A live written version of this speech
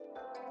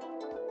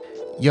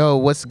Yo,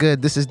 what's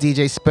good? This is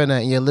DJ Spinner,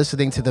 and you're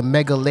listening to the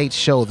Mega Late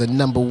Show, the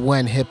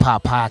 #1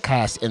 hip-hop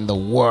podcast in the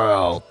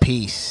world.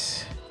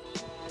 Peace.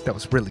 That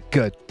was really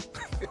good.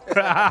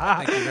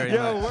 Thank you very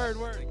much.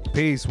 Word.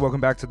 Peace.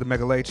 Welcome back to the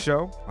Mega Late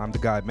Show. I'm the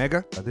guy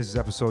Mega. This is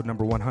episode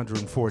number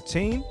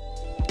 114.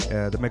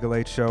 The Mega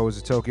Late Show is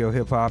a Tokyo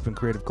hip-hop and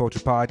creative culture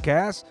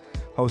podcast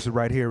hosted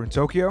right here in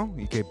Tokyo,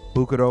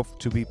 Ikebukuro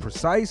to be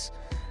precise.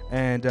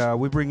 And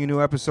we bring you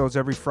new episodes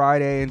every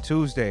Friday and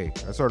Tuesday.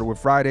 I started with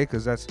Friday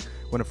because that's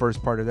when the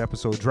first part of the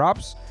episode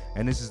drops.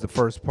 And this is the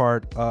first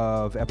part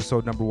of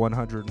episode number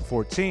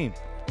 114.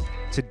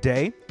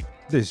 Today,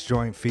 this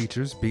joint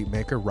features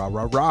beatmaker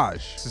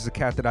Raj. This is a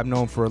cat that I've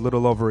known for a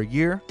little over a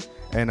year.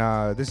 And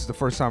this is the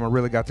first time I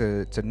really got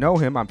to know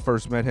him. I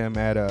first met him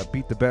at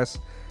Beat the Best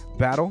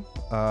Battle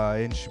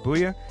in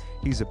Shibuya.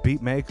 He's a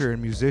beatmaker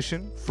and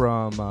musician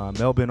from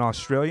Melbourne,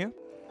 Australia.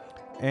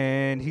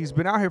 And he's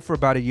been out here for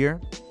about a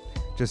year.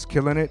 Just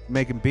killing it,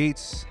 making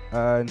beats.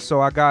 And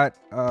so I got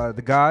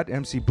the god,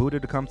 MC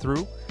Buddha, to come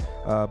through.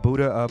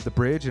 Buddha of the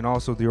Bridge, and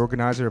also the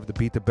organizer of the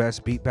Beat the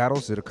Best beat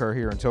battles that occur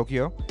here in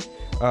Tokyo.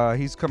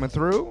 He's coming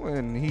through,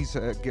 and he's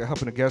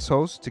helping a guest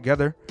host.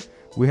 Together,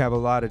 we have a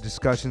lot of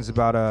discussions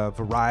about a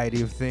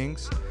variety of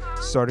things,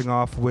 starting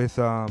off with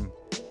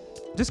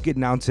just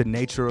getting out into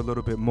nature a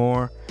little bit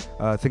more,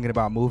 thinking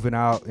about moving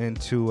out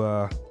into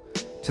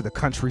to the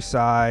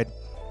countryside.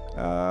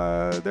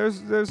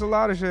 There's a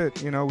lot of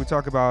shit, you know. We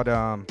talk about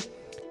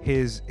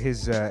his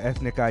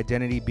ethnic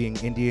identity being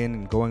Indian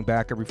and going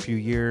back every few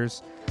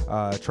years,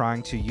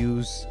 trying to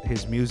use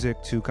his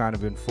music to kind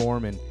of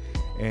inform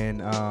and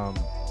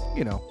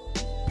you know,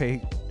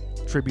 pay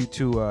tribute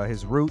to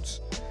his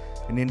roots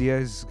in India.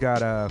 He's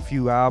got a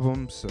few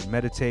albums,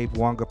 Meditate,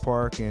 Wanga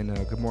Park, and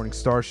Good Morning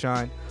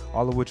Starshine,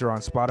 all of which are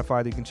on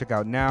Spotify that you can check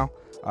out now.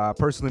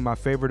 Personally, my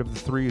favorite of the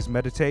three is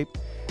Meditate.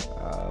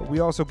 We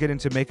also get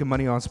into making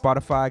money on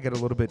Spotify, get a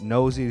little bit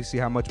nosy to see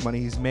how much money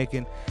he's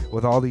making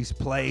with all these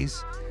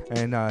plays,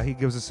 and he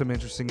gives us some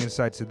interesting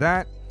insights to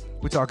that.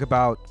 We talk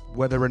about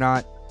whether or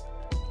not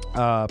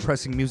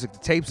pressing music to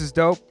tapes is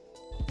dope.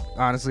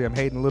 Honestly, I'm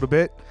hating a little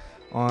bit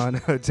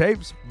on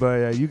tapes,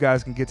 but you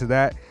guys can get to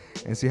that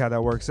and see how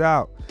that works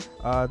out.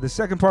 The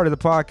second part of the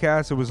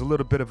podcast, it was a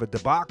little bit of a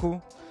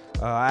debacle.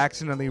 I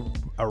accidentally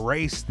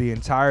erased the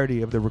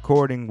entirety of the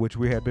recording, which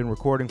we had been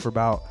recording for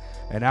about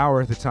an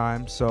hour at the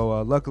time.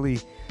 So luckily,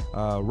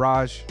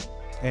 Raj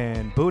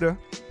and Buddha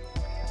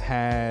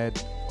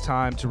had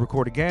time to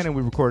record again, and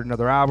we recorded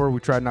another hour. We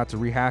tried not to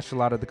rehash a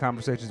lot of the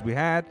conversations we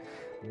had,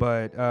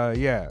 but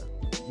yeah,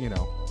 you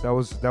know,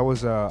 that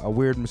was a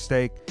weird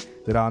mistake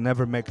that I'll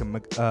never make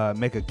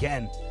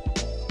again.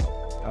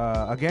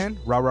 Again,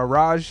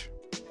 Raj,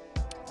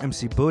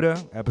 MC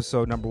Buddha,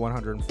 episode number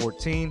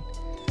 114.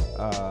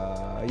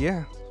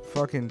 Yeah,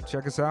 fucking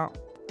check us out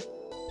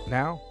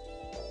now.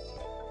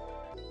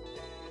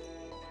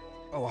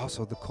 Oh,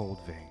 also the Cold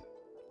Vein.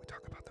 We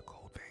talk about the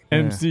Cold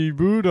Vein. MC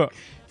Buddha.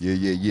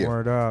 Yeah.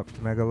 Word up,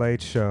 Mega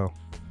Late Show.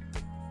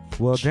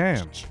 Well,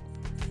 damn.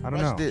 I don't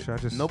know. Did Should I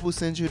just... Nobu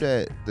send you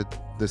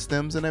the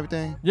stems and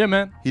everything? Yeah,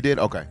 man. He did?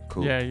 Okay,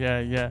 cool.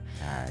 Yeah.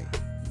 Alright.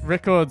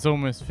 Record's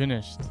almost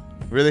finished.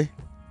 Really?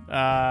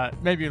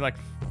 Maybe like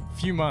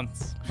few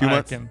months. Few I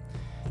months? reckon.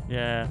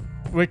 Yeah.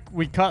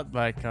 We cut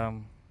like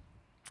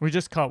we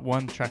just cut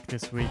one track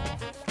this week.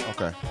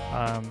 Okay.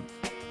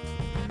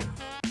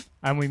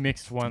 And we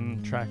mixed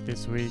one track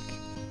this week.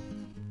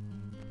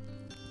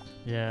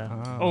 Yeah.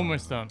 Oh.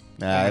 Almost done.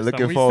 Alright, Almost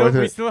looking done. forward to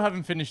We it. still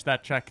haven't finished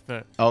that track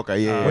though. Okay,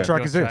 yeah. What track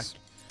your is this?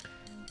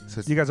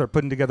 So You guys are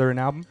putting together an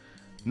album?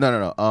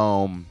 No.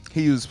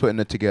 He was putting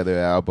it together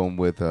an album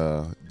with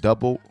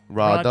Double,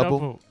 Raw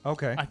Double.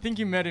 Okay. I think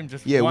you met him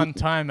just Yeah, one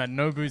time at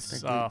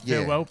Nobu's yeah.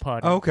 farewell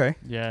party. Oh, okay.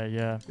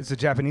 Yeah. It's a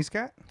Japanese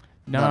cat?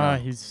 Nah,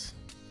 No. he's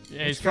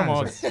Which from guy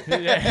Oz.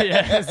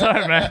 yeah.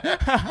 Sorry, man.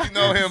 You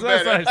know him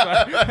Sorry.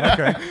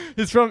 Okay.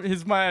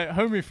 He's my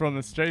homie from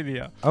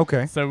Australia.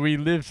 Okay. So we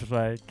lived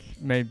like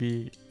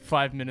maybe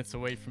 5 minutes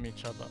away from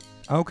each other,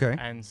 Okay.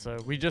 and so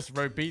we just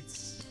wrote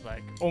beats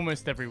like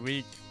almost every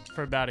week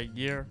for about a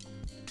year.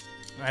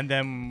 And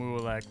then we were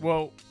like,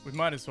 well, we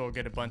might as well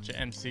get a bunch of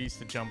MCs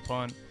to jump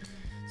on.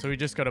 So we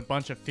just got a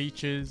bunch of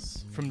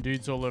features from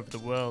dudes all over the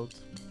world.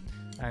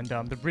 And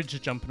the Bridge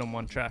is jumping on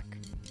one track.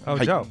 Oh,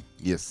 Hey. dope.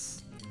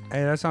 Yes.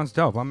 Hey, that sounds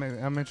dope. I'm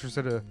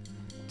interested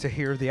to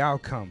hear the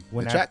outcome.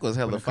 The track was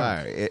hella when it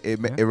fire.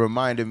 comes. It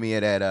reminded me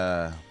of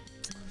that.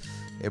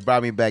 It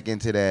brought me back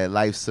into that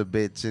life's a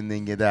bitch and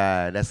then you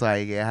die. That's why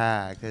you get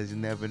high, because you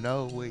never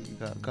know where you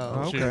gonna go.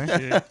 Oh, Shoot,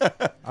 okay.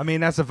 shoot. I mean,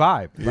 that's a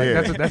vibe. Like,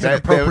 Yeah. that's an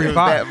appropriate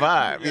That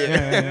vibe. vibe.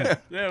 Yeah.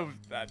 Yeah,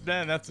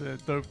 man, that's a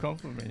dope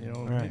compliment. You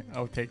know, Right.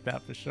 I'll take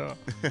that for sure.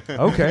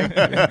 Okay.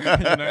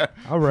 You know?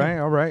 All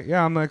right.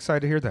 Yeah, I'm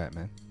excited to hear that,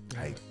 man.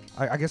 Hey.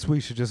 I guess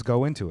we should just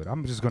go into it.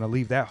 I'm just going to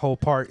leave that whole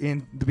part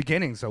in the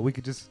beginning so we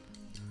could just,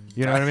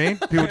 you know what I mean?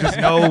 People just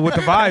know what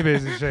the vibe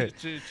is and shit.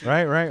 Shoot.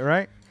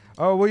 Right.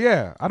 Oh, well,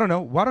 yeah. I don't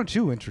know. Why don't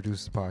you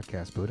introduce the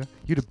podcast, Buddha?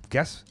 You the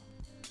guest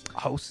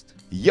host.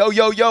 Yo,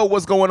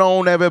 what's going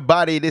on,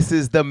 everybody? This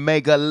is the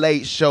Mega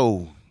Late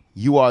Show.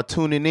 You are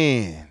tuning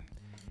in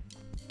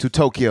to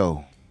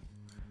Tokyo.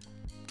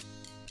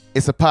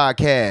 It's a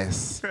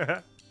podcast.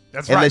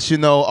 That's It right. lets you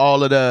know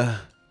all of the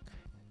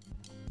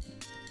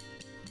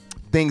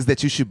things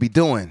that you should be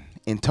doing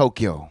in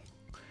Tokyo.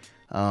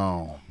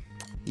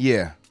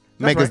 Yeah.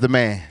 Mega's right. the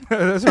man.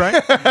 That's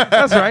right.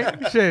 That's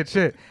right.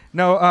 Shit.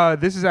 No,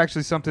 this is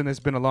actually something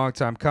that's been a long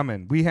time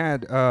coming. We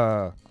had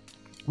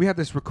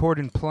this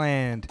recording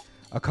planned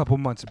a couple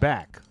months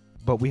back,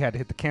 but we had to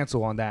hit the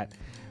cancel on that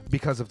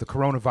because of the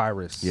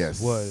coronavirus. Yes.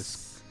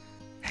 Was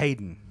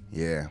Hayden.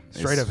 Yeah.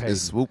 Straight up Hayden.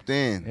 It's swooped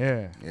in.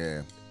 Yeah.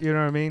 Yeah. You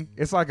know what I mean?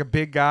 It's like a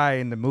big guy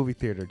in the movie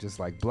theater just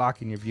like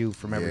blocking your view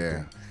from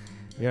everything.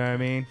 You know what I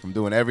mean? From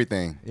doing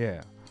everything.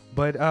 Yeah.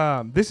 But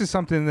this is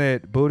something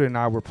that Buddha and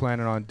I were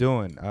planning on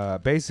doing.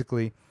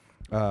 Basically,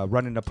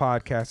 running a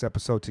podcast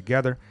episode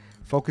together,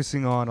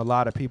 focusing on a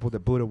lot of people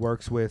that Buddha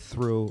works with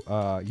through,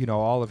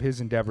 all of his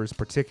endeavors,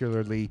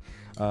 particularly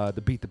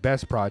the Beat the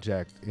Best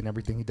project and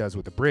everything he does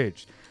with the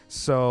bridge.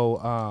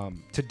 So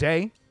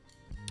today,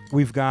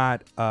 we've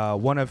got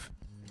one of...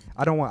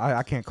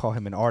 I can't call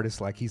him an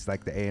artist like he's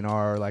like the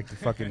A&R, like the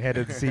fucking head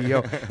of the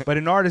CEO, but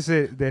an artist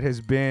that has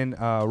been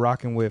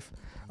rocking with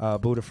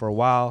Buddha for a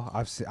while.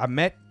 I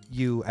met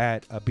you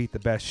at a Beat the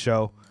Best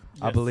show,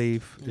 I Yes.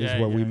 believe, is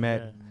where we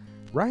met.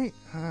 Right?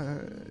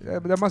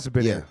 That must have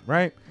been it,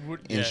 right?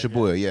 In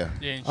Shibuya, yeah.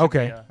 Yeah, in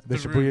Okay. Shibuya. The The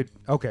Shibuya. room.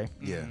 Okay.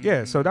 Yeah.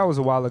 Yeah, so that was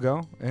a while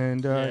ago.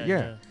 And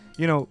Yeah.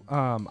 You know,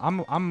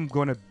 I'm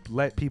going to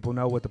let people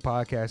know what the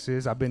podcast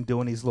is. I've been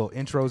doing these little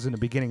intros in the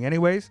beginning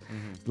anyways,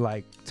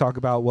 like talk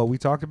about what we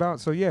talked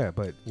about. So yeah,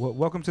 but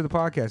welcome to the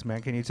podcast,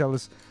 man. Can you tell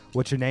us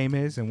what your name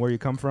is and where you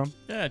come from?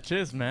 Yeah,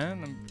 cheers,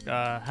 man.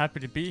 I'm happy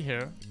to be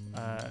here.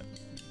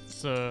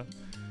 So,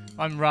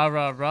 I'm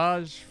Rara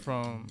Raj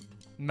from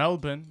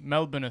Melbourne,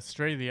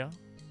 Australia.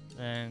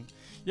 And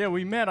yeah,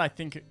 we met, I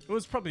think it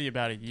was probably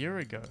about a year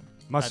ago.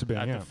 Must have been,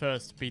 at yeah. the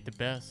first Beat the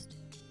Best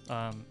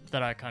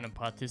that I kind of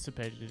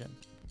participated in.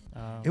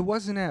 It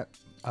wasn't at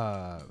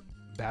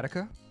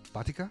Batica?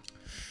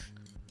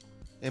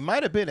 It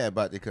might have been at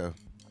Batika.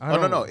 I Oh,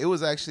 don't- no. It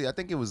was actually, I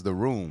think it was the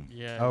room.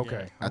 Yeah.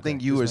 Okay. I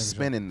think you Just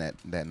were making sure.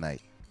 spinning that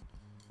night.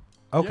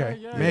 Okay,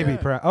 Yeah, maybe.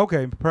 yeah.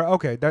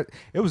 Okay. That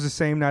it was the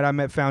same night I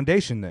met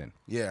Foundation then.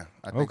 Yeah,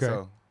 I think Okay.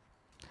 so.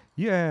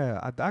 Yeah,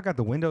 I got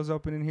the windows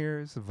open in here.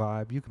 It's a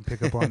vibe. You can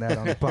pick up on that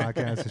on the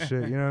podcast and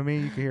shit. You know what I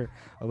mean? You can hear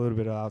a little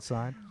bit of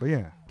outside. But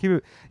yeah, keep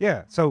it.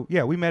 Yeah. So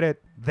yeah, we met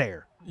it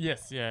there.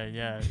 Yes,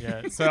 yeah.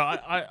 So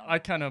I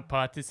kind of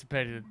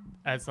participated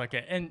as like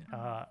a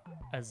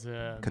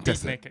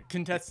Contestant.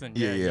 contestant.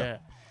 Yeah, Yeah, yeah.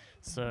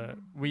 So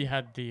we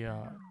had the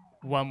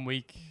 1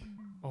 week,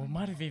 or it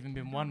might have even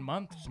been 1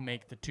 month to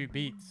make the 2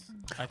 beats.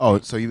 I Oh,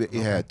 think. so you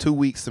had 2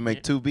 weeks to make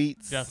Yeah. 2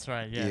 beats? That's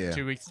right. Yeah, Yeah.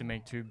 2 weeks to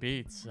make 2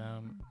 beats,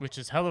 which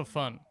is hella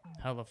fun.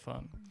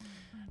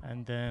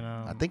 And then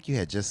I think you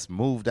had just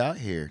moved out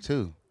here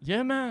too,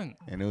 yeah, man.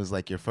 and it was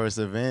like your first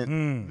event.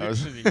 Mm. I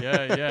was- Literally,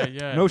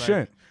 yeah. No like,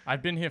 shit.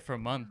 I've been here for a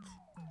month,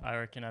 I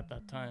reckon, at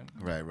that time.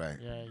 Right.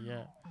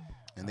 Yeah.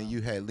 And then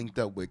you had linked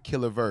up with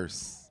Killer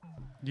Verse.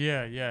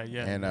 Yeah.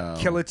 And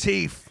Killer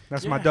Teeth.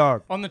 That's my Yeah.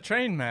 dog. On the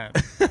train, man.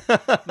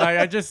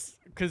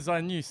 Because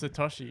I knew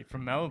Satoshi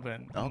from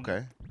Melbourne. and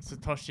Okay.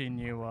 Satoshi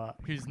knew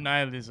who's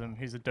Nihilism,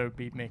 who's a dope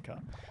beat maker.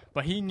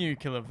 But he knew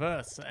Killer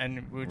Verse,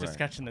 and we were just Right.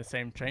 catching the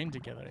same train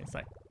together. He's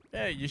like,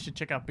 yeah, you should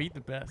check out Beat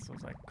the Best. I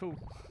was like, cool.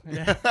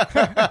 Yeah.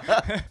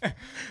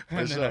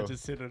 And then I sure.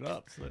 just hit it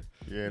up. So.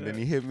 Yeah, and then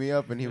he hit me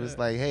up and he was Yeah.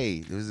 like,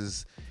 "Hey,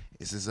 this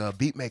is a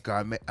beat maker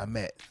I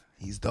met.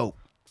 He's dope.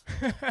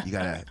 You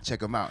gotta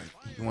check him out.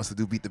 He wants to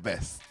do Beat the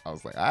Best." I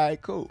was like, "All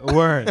right, cool."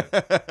 Word.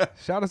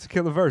 Shout out to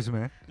Killer Verse,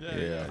 man.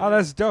 Yeah. Oh,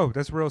 that's dope.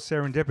 That's real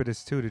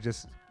serendipitous too to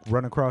just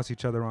run across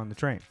each other on the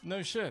train.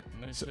 No shit.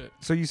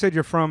 So you said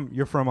you're from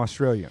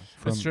Australia,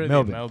 from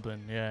Australia,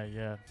 Melbourne.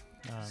 Yeah.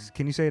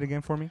 Can you say it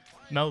again for me?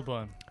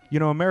 Melbourne. You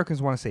know,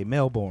 Americans want to say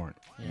Melbourne.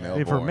 Yeah.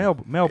 Yeah, for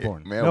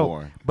Melbourne.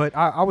 Melbourne. But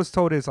I was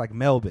told it's like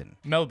Melbourne.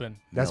 Melbourne.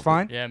 That's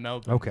Melbourne. fine? Yeah,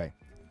 Melbourne. Okay.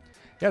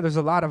 Yeah, there's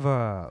a lot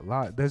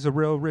of there's a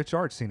real rich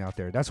art scene out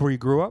there. That's where you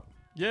grew up?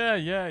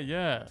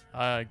 Yeah.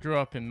 I grew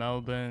up in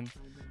Melbourne,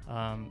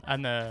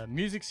 and the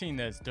music scene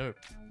there's dope.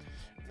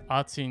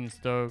 Art scene's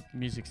dope,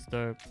 music's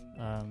dope.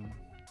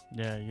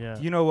 Yeah.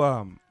 You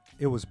know,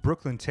 it was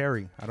Brooklyn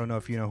Terry. I don't know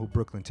if you know who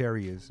Brooklyn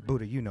Terry is.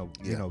 Buddha, you know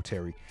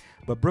Terry.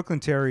 But Brooklyn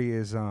Terry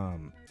is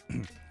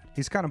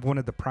he's kind of one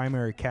of the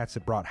primary cats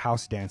that brought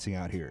house dancing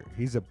out here.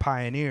 He's a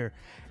pioneer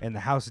in the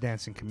house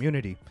dancing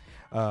community.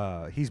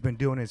 He's been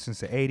doing it since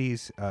the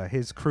 80s.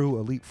 His crew,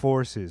 Elite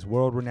Force, is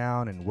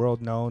world-renowned and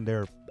world-known.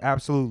 They're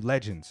absolute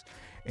legends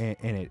in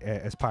it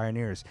as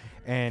pioneers.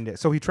 And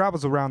so he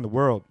travels around the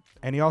world,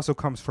 and he also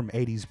comes from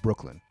 80s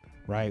Brooklyn,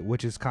 right?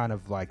 Which is kind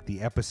of like the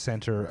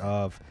epicenter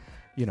of,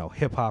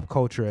 hip-hop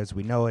culture as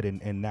we know it,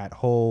 and that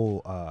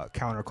whole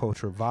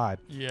counterculture vibe.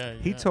 Yeah.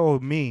 He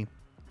told me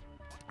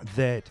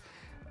that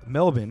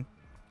Melbourne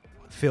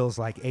feels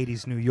like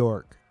 80s New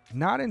York,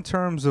 not in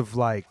terms of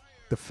like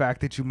the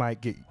fact that you might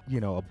get,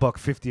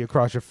 $150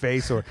 across your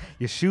face or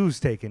your shoes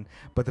taken,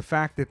 but the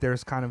fact that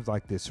there's kind of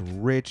like this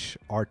rich,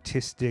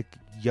 artistic,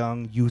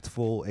 young,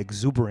 youthful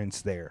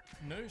exuberance there.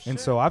 No shit. And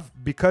so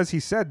because he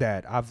said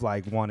that, I've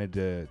like wanted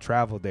to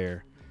travel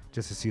there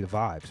just to see the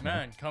vibes.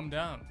 Man, come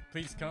down.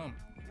 Please come.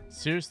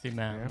 Seriously,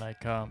 man.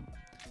 Yeah.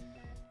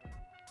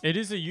 It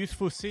is a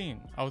youthful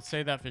scene. I would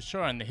say that for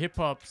sure. And the hip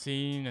hop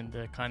scene and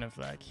the kind of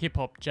like hip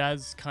hop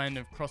jazz kind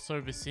of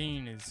crossover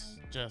scene is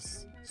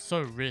just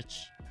so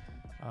rich.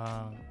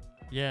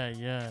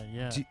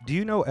 Yeah. Do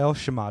you know El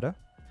Shimada?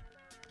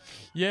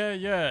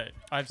 Yeah.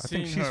 I've I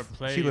seen think her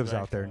play. she lives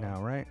like, out there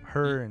now, right?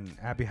 Her and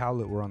Abby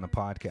Howlett were on the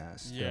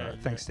podcast. Yeah,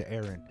 Thanks to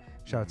Aaron.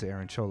 Shout out to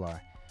Aaron Cholai.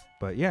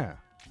 But yeah.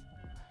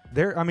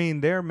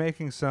 They're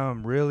making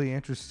some really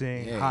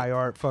interesting high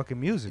art fucking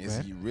music, It's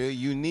man. real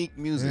unique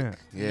music.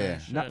 Yeah.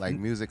 Not Like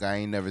music I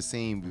ain't never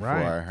seen before,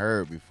 Right. I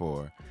heard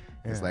before.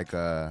 It's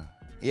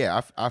Yeah.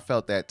 like I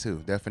felt that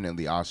too.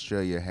 Definitely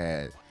Australia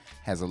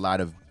has a lot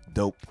of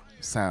dope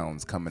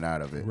sounds coming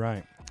out of it.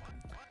 Right.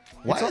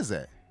 Why is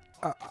that?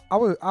 I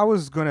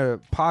was gonna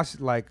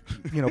posit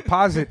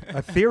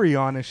a theory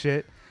on this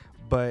shit,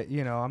 but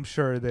I'm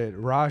sure that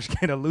Raj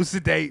can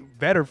elucidate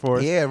better for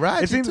us. Yeah,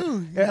 right. It seems-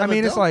 too. I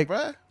mean, it's like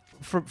bruh.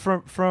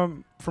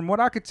 from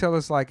what I could tell,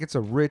 it's like it's a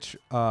rich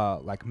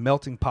like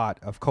melting pot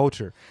of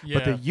culture.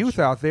 But the Yeah, youth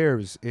out there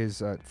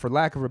is for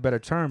lack of a better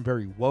term,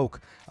 very woke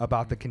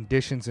about the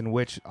conditions in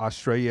which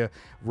Australia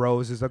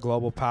rose as a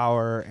global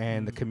power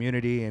and the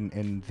community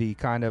and the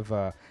kind of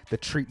the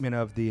treatment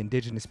of the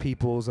indigenous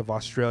peoples of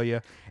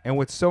Australia. And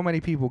with so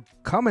many people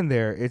coming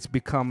there, it's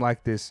become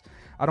like this,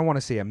 I don't want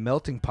to say a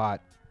melting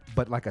pot,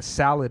 but like a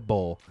salad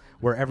bowl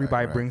where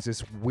everybody Right. brings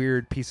this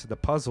weird piece of the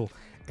puzzle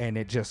and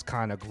it just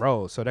kind of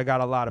grows. So they got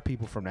a lot of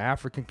people from the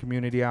African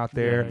community out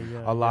there,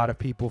 a lot of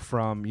people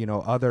from,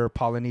 other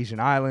Polynesian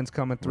islands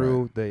coming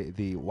through,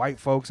 the white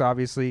folks,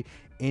 obviously,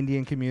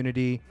 Indian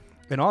community,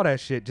 and all that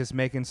shit, just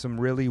making some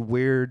really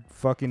weird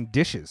fucking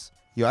dishes.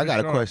 Yo, I got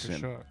a For question.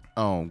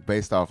 sure.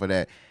 Based off of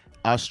that.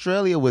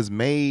 Australia was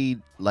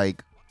made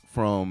like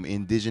from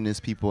indigenous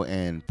people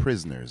and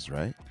prisoners,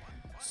 right?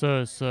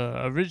 So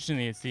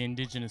originally it's the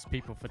indigenous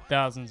people for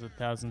thousands of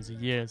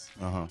years.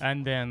 Uh-huh.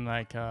 And then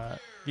like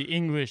the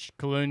English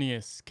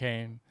colonialists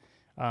came.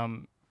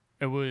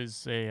 It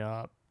was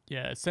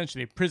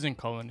essentially a prison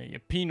colony, a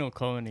penal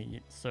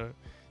colony. So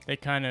they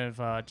kind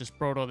of just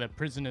brought all their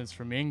prisoners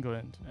from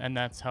England, and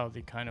that's how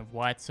the kind of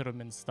white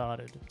settlement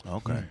started.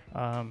 Okay.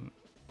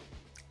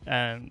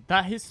 And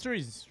that history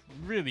is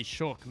really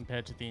short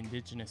compared to the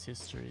indigenous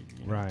history,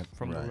 Right,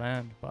 from the right.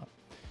 land. But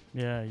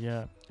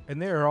yeah.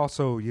 And they're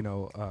also,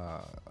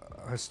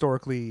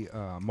 historically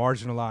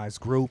marginalized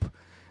group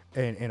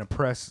and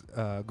oppressed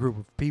group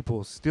of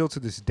people still to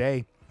this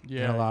day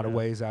in a lot of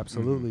ways,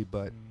 absolutely.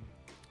 But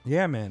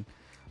yeah, man,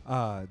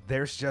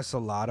 there's just a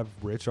lot of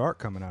rich art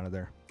coming out of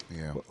there.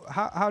 Yeah.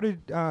 How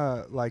did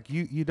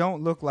you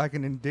don't look like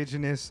an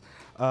indigenous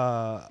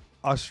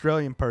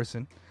Australian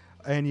person,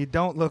 and you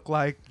don't look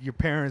like your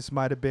parents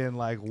might have been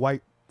like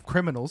white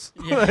criminals.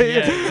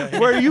 Yeah.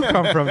 Where you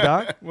come from,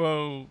 Doc?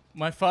 Well,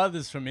 my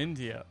father's from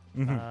India,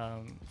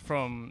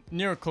 from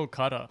near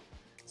Kolkata.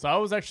 So I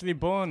was actually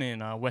born in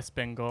West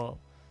Bengal.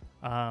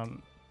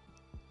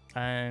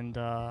 And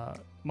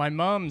my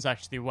mom's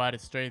actually white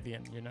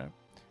Australian,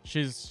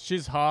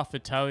 She's half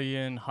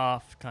Italian,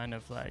 half kind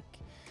of like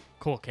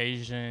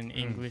Caucasian,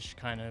 English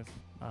kind of.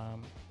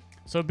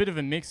 So a bit of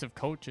a mix of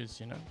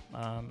cultures,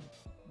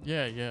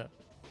 Yeah.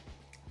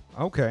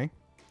 Okay.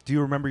 Do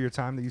you remember your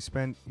time that you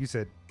spent? You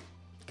said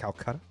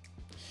Calcutta?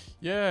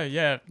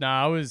 Yeah.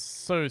 Nah, I was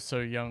so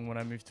young when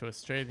I moved to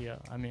Australia.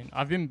 I mean,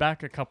 I've been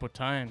back a couple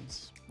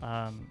times,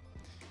 and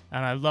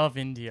I love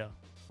India.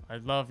 I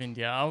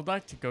would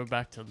like to go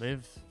back to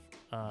live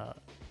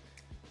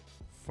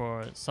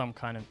for some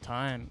kind of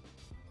time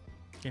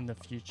in the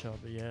future,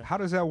 but yeah. How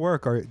does that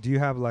work? Or do you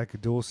have like a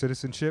dual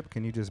citizenship?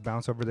 Can you just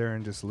bounce over there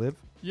and just live?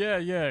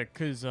 Yeah,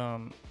 because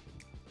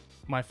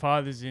my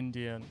father's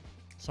Indian,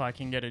 so I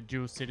can get a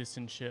dual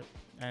citizenship,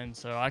 and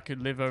so I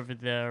could live over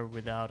there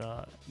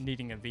without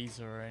needing a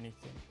visa or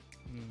anything.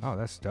 Oh,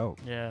 that's dope.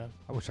 Yeah.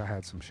 I wish I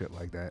had some shit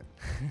like that.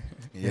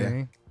 You know what I Yeah.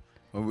 mean?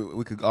 Well,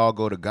 we could all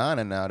go to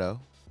Ghana now, though.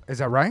 Is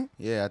that right?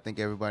 Yeah, I think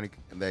everybody.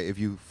 That if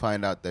you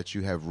find out that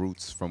you have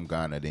roots from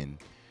Ghana, then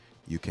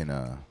you can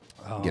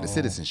get a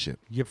citizenship.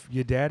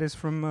 Your dad is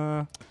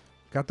from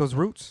got those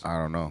roots? I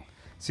don't know.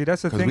 See,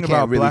 that's the 'Cause thing we about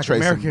can't really Black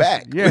trace 'em Americans.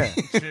 back.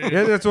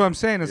 Yeah, that's what I'm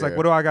saying. It's like, Yeah.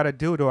 what do I got to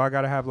do? Do I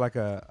got to have like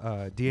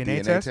a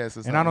DNA test? test or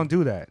And I don't something?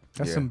 do that.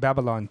 That's Yeah. some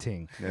Babylon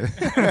thing.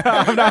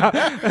 I'm not,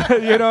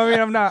 you know what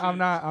I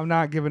mean? I'm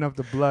not giving up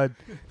the blood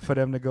for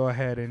them to go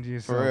ahead and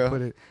just For real?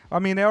 put it. I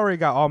mean, they already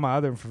got all my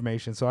other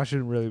information, so I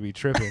shouldn't really be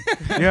tripping.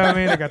 You know what I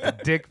mean? They got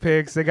the dick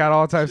pics. They got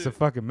all types of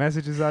fucking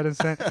messages I done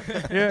sent.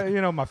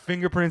 Yeah, my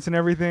fingerprints and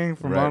everything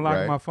from Right, unlocking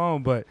right. my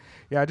phone. But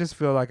yeah, I just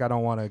feel like I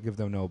don't want to give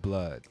them no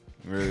blood.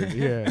 Really?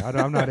 Yeah,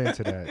 I'm not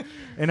into that.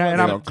 And They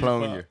I'm don't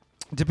clone you.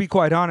 to be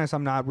quite honest,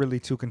 I'm not really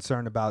too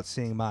concerned about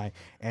seeing my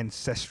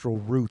ancestral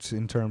roots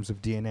in terms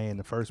of DNA in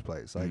the first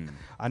place. Like,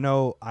 I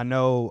know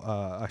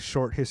a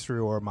short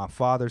history where my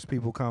father's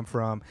people come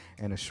from,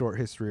 and a short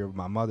history of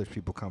my mother's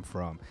people come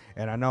from,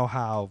 and I know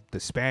how the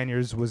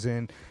Spaniards was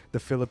in the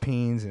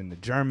Philippines and the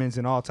Germans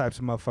and all types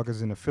of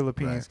motherfuckers in the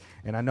Philippines,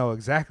 and I know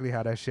exactly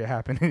how that shit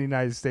happened in the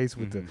United States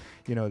with the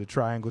the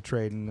triangle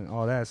trade and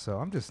all that. So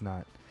I'm just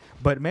not.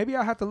 But maybe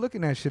I'll have to look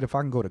in that shit if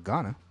I can go to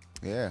Ghana.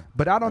 Yeah.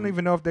 But I don't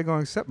even know if they're going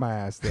to accept my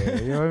ass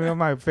there. You know what I mean? I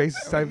might face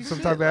some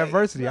type of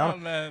adversity. Oh,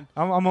 man.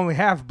 I'm only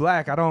half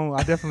black. I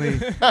definitely,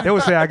 they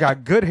would say I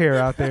got good hair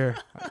out there.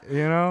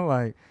 You know,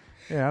 like,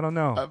 yeah, I don't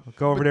know.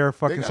 Go over there and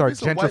fucking start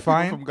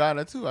gentrifying. From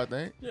Ghana too, I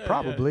think. Yeah,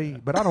 Probably. yeah.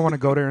 But I don't want to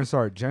go there and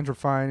start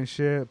gentrifying and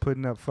shit,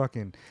 putting up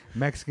fucking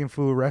Mexican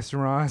food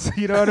restaurants.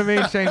 You know what I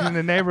mean? Changing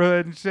the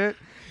neighborhood and shit.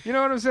 You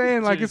know what I'm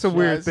saying? Like, it's a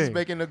weird thing. It's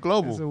making it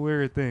global. It's a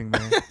weird thing,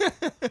 man.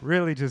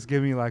 Really just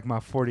give me like my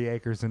 40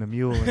 acres and a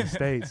mule in the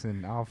States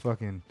and I'll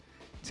fucking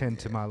tend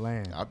to my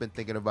land. I've been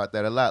thinking about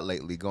that a lot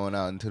lately, going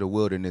out into the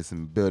wilderness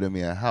and building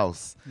me a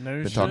house. No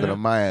Been shit. talking to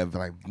Maya,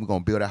 like, we're going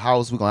to build a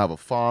house, we're going to have a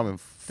farm,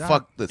 and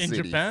fuck the In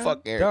city. Japan?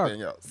 Fuck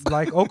everything else.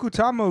 Like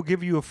Okutama will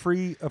give you a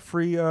free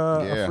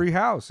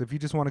house if you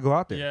just want to go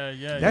out there.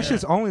 Yeah. That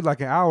shit's only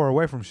like an hour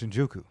away from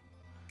Shinjuku.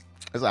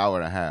 It's an hour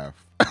and a half.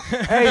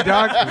 Hey,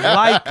 dog,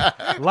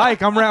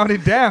 like I'm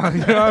rounding down.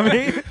 You know what I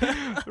mean?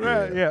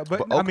 Right? Yeah,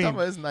 but I mean,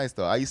 Okutama is nice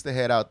though. I used to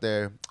head out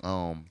there.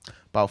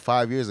 About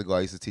 5 years ago, I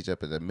used to teach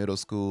up at the middle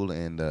school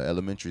and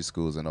elementary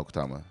schools in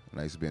Okutama, and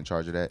I used to be in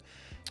charge of that.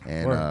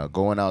 And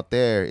going out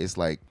there, it's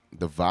like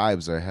the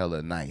vibes are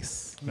hella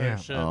nice. No Yeah.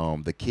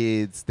 shit. The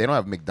kids, they don't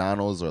have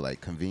McDonald's or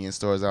like convenience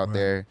stores out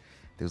there.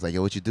 They was like,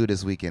 "Yo, what you do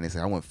this weekend?" They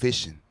said, "I went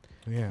fishing."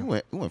 yeah.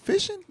 You went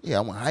fishing? Yeah,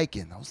 I went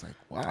hiking. I was like,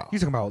 wow. You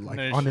talking about like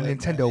No on the shit.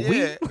 Nintendo Yeah,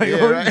 Wii? Like,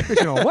 yeah, right.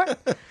 you know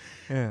what?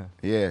 Yeah.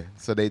 Yeah,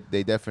 so they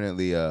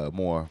definitely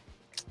more,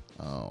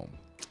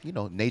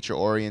 nature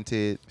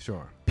oriented,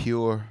 Sure.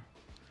 pure,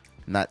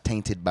 not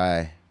tainted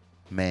by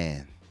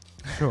man.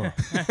 Sure.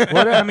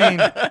 Well, I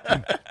mean,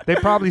 they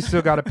probably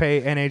still got to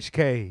pay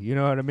NHK. You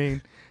know what I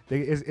mean?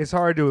 It's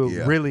hard to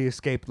really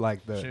escape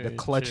like the True,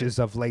 clutches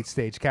of late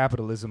stage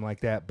capitalism like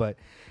that. But,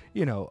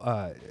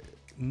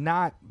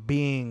 not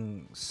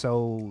being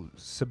so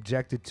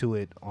subjected to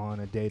it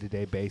on a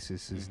day-to-day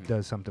basis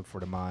does something for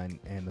the mind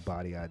and the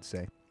body, I'd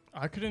say.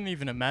 I couldn't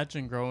even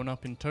imagine growing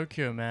up in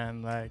Tokyo,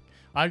 man. Like,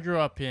 I grew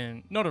up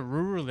in not a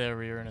rural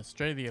area in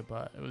Australia,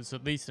 but it was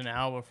at least an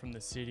hour from the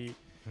city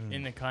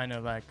in the kind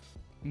of like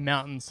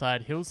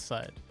mountainside,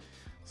 hillside.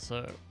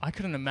 So I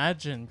couldn't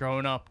imagine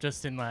growing up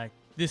just in like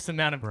this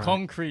amount of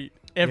concrete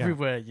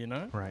everywhere, you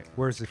know? Right.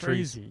 Where's the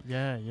trees? Crazy.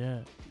 Yeah.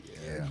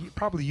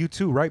 Probably you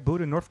too, right,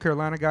 Buddha? North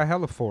Carolina got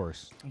hella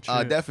forests.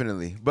 True.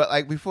 Definitely. But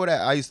like before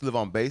that, I used to live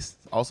on base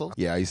also.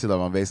 Yeah, I used to live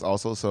on base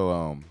also.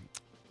 So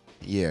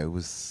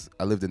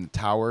I lived in the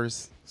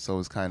towers, so it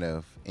was kind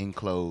of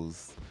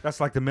enclosed.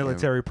 That's like the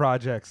military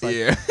projects. Like,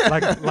 Yeah.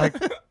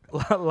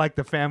 like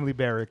the family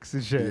barracks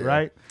and shit, Yeah.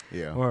 right?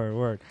 Yeah.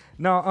 Word.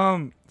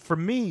 Now, for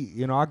me,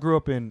 I grew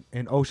up in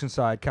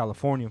Oceanside,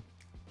 California,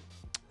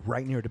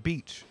 right near the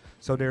beach.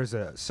 So there's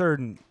a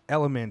certain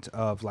element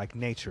of like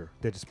nature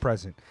that is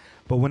present.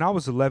 But when I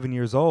was 11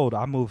 years old,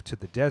 I moved to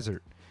the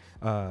desert.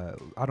 I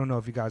don't know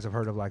if you guys have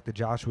heard of like the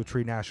Joshua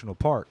Tree National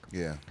Park.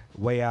 Yeah.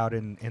 Way out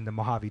in the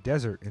Mojave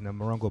Desert in the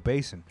Morongo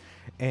Basin.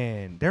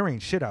 And there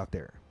ain't shit out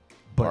there.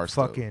 But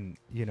Barstow. fucking,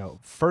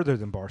 further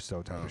than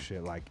Barstow type of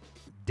shit. Like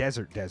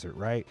desert,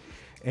 right?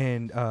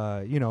 And,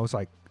 it's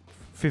like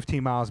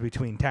 15 miles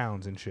between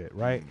towns and shit,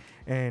 right?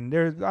 And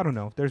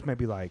there's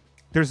maybe like,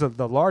 there's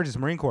the largest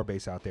Marine Corps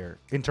base out there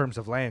in terms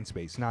of land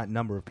space, not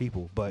number of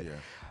people. But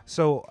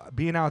so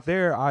being out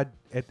there,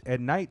 at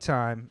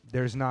nighttime,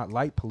 there's not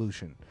light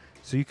pollution.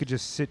 So you could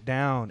just sit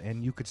down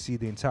and you could see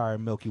the entire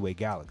Milky Way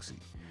galaxy.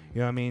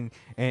 You know what I mean?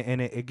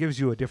 And it gives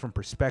you a different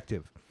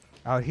perspective.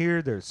 Out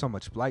here, there's so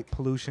much light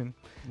pollution.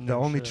 The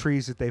only shit.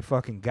 trees that they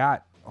fucking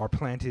got are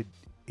planted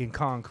in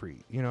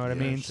concrete. You know what I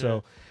mean? shit.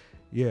 So,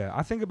 yeah,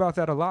 I think about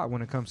that a lot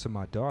when it comes to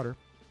my daughter.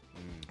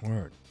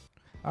 Word.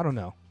 I don't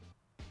know.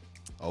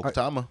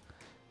 Okutama.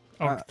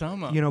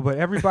 Okutama. But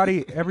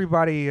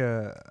everybody,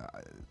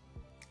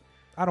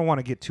 I don't want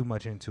to get too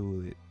much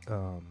into it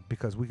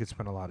because we could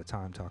spend a lot of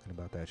time talking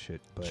about that shit.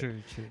 But, True.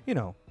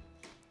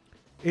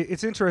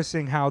 it's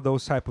interesting how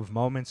those type of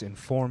moments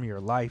inform your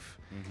life.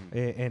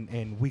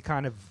 And we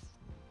kind of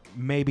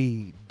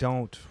maybe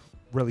don't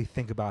really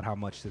think about how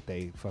much that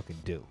they fucking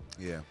do.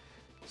 Yeah.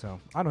 So,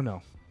 I don't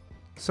know.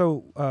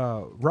 So,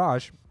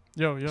 Raj,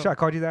 Yo. should I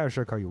call you that or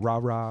should I call you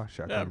Ra?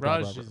 Should I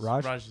call you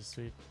Raj is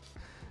sweet.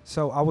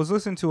 So I was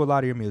listening to a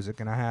lot of your music,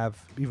 and I have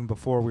even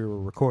before we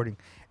were recording,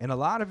 and a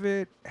lot of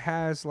it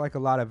has like a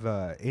lot of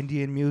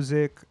Indian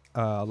music,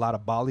 a lot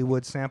of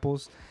Bollywood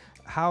samples.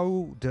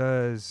 How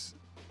does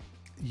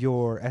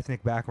your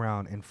ethnic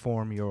background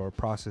inform your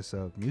process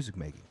of music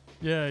making?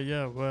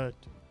 Yeah, word.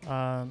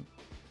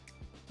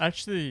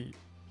 Actually,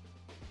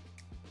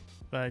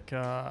 like,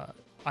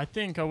 I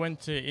think I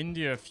went to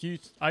India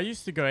I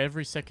used to go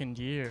every second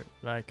year,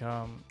 like,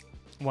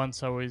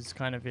 once I was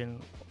kind of in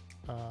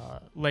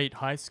late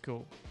high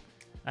school,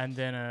 and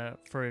then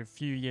for a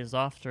few years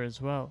after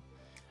as well.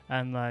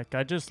 And like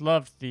I just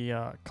loved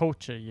the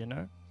culture, you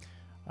know.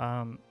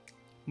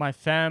 My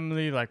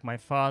family, like my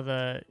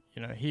father,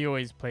 you know, he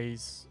always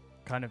plays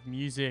kind of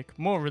music,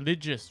 more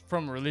religious,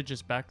 from a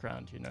religious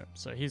background, you know.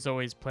 So he's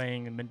always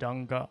playing the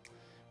mridanga,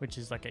 which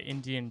is like an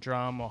Indian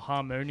drum or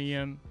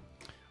harmonium,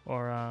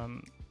 or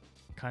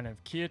kind of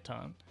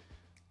kirtan.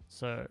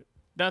 So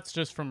that's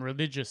just from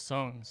religious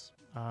songs.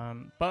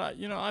 But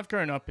you know, I've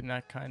grown up in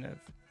that kind of,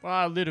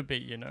 well, a little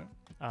bit, you know.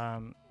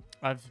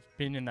 I've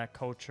been in that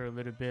culture a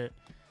little bit,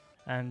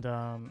 and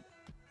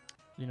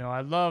you know,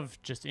 I love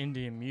just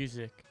Indian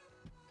music.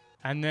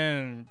 And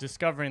then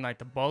discovering like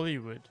the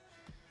Bollywood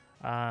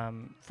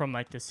from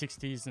like the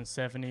 60s and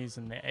 70s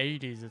and the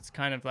 80s, it's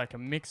kind of like a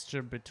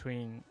mixture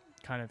between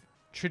kind of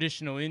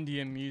traditional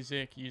Indian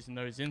music using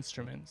those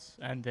instruments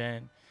and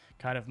then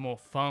kind of more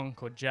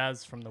funk or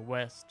jazz from the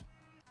West,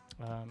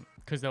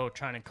 because they were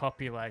trying to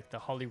copy like the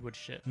Hollywood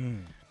shit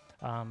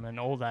and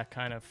all that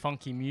kind of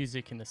funky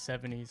music in the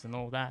 70s and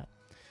all that.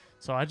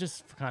 So I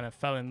just kind of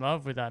fell in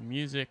love with that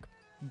music,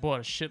 bought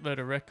a shitload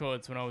of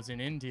records when I was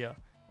in India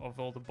of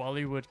all the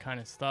Bollywood kind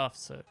of stuff.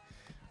 So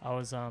I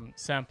was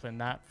sampling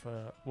that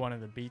for one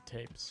of the beat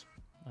tapes.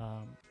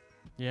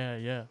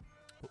 Yeah.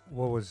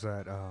 What was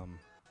that?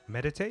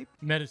 Meditate?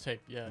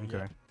 Meditate, yeah.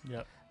 Okay.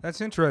 Yeah. That's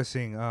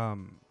interesting.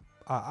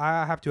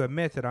 I have to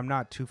admit that I'm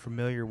not too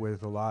familiar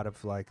with a lot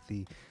of like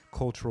the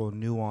cultural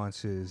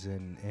nuances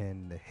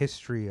and the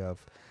history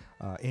of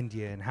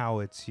India and how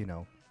it's, you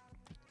know,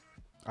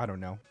 I don't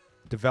know,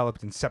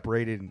 developed and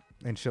separated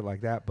and shit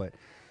like that. But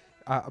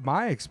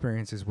my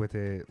experiences with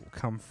it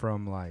come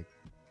from like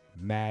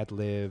Mad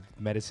Lib,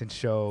 Medicine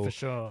Show,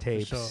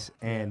 tapes,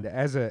 and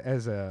as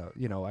a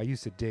you know, I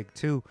used to dig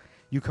too.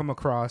 You come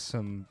across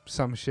some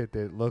shit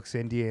that looks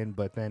Indian,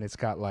 but then it's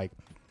got like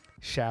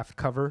Shaft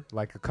cover,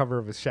 like a cover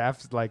of a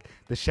Shaft, like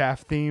the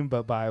Shaft theme,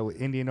 but by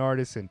Indian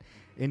artists and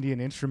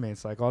Indian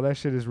instruments. Like all that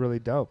shit is really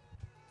dope.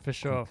 For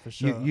sure.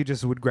 You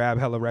just would grab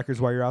hella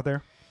records while you're out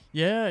there?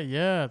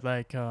 Yeah.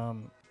 Like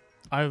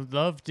I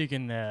love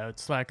digging there.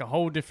 It's like a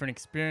whole different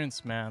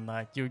experience, man.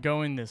 Like you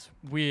go in this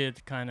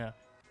weird kind of,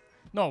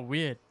 not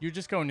weird, you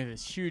just go into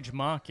this huge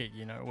market,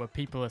 you know, where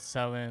people are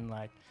selling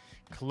like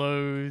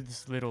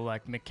clothes, little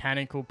like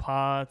mechanical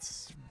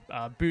parts,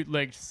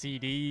 bootlegged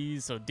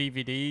CDs or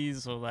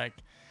DVDs or like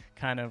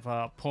kind of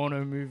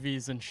porno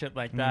movies and shit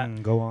like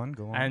that. Go on.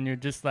 And you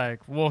just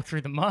like walk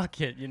through the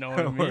market, you know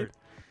what I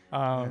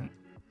mean?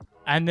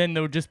 And then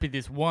there would just be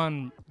this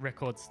one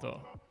record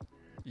store,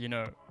 you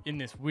know, in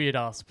this weird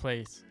ass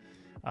place.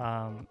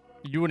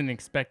 You wouldn't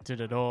expect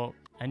it at all.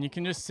 And you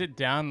can just sit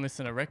down,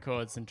 listen to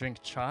records and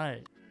drink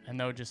chai. And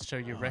they'll just show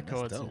you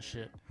records and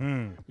shit.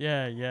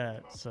 Yeah.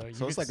 So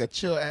it's like a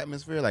chill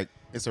atmosphere. Like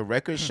it's a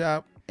record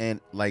shop and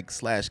like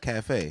 /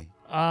 cafe.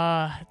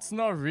 It's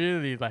not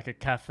really like a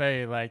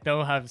cafe. Like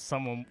they'll have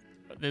someone.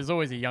 There's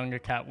always a younger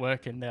cat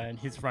working there, and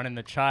he's running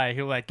the chai.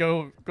 He'll like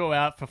go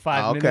out for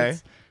 5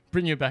 minutes,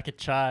 bring you back a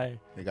chai.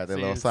 They got their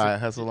little side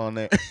hustle on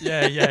there.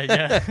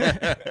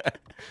 Yeah.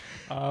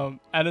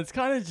 And it's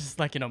kind of just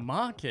like in a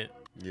market.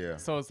 Yeah.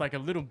 So it's like a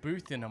little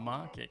booth in a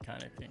market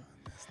kind of thing.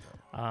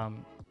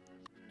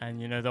 And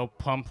you know, they'll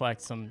pump like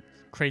some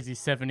crazy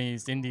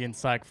 70s Indian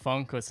psych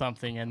funk or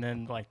something, and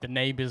then like the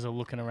neighbors are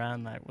looking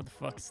around like, what the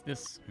fuck's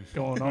this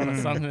going on or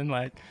something,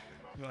 like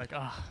you're like,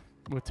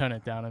 we'll turn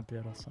it down a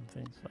bit or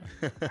something.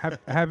 So.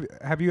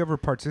 Have you ever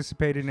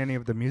participated in any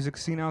of the music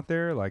scene out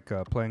there, like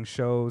playing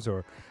shows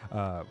or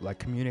like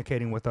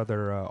communicating with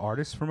other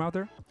artists from out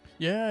there?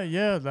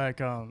 Yeah, like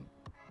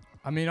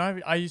I mean,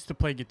 I used to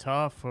play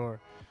guitar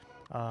for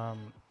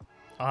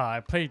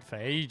I played for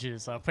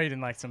ages. I played in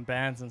like some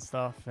bands and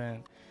stuff,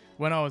 and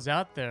when I was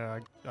out there,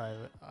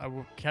 I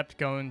kept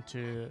going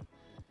to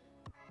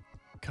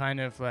kind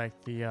of like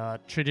the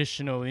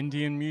traditional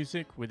Indian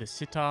music with a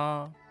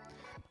sitar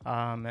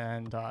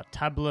and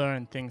tabla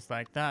and things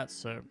like that.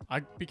 So I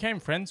became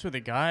friends with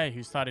a guy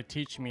who started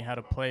teaching me how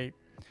to play,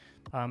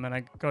 and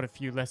I got a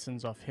few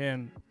lessons off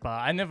him, but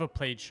I never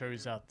played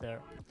shows out there.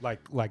 Like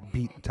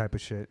beat type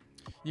of shit?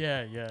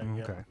 Yeah.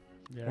 Okay.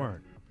 Yeah.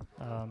 Word.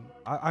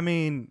 I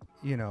mean,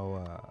 you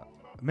know,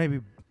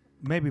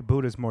 maybe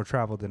Buddha's more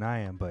traveled than I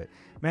am, but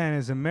man,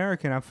 as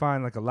American, I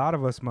find like a lot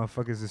of us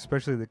motherfuckers,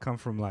 especially that come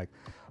from like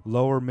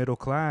lower middle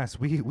class,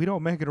 we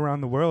don't make it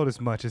around the world as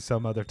much as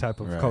some other type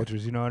of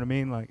cultures. You know what I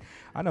mean? Like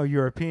I know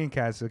European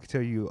cats that can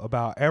tell you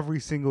about every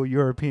single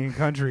European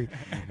country,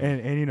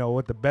 and you know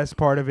what the best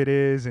part of it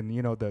is, and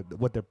you know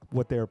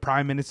what their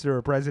prime minister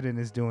or president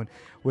is doing.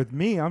 With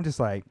me, I'm just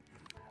like,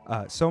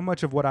 so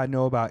much of what I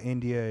know about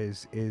India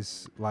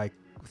is like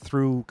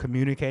through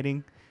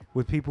communicating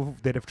with people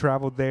that have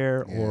traveled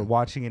there or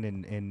watching it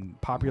in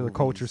popular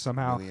culture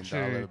somehow. $1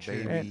 Million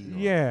Baby.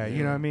 Yeah,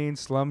 you know what I mean?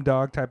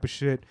 Slumdog type of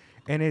shit.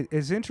 And it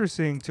is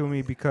interesting to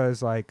me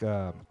because like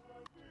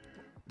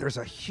there's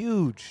a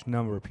huge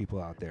number of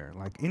people out there.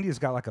 Like India's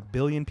got like 1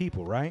 billion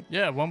people, right?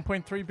 Yeah,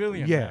 1.3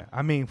 billion. Yeah,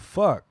 I mean,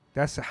 fuck.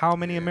 That's how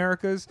many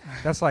Americas?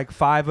 That's like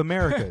 5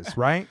 Americas,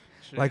 right?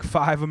 like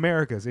 5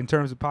 Americas in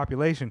terms of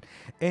population.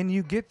 And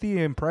you get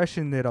the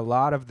impression that a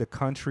lot of the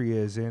country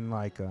is in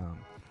like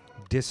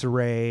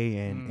disarray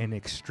and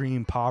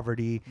extreme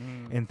poverty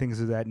and things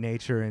of that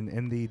nature.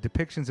 And the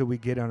depictions that we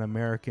get on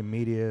American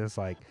media is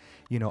like,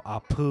 you know,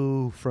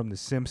 Apu from The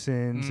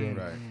Simpsons and,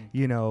 Right.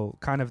 you know,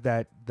 kind of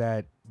that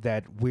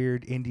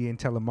weird Indian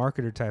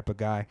telemarketer type of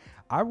guy.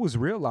 I was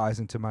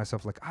realizing to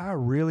myself, like, I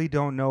really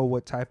don't know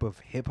what type of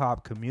hip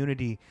hop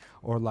community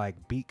or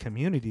like beat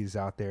communities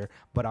out there,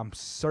 but I'm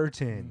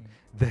certain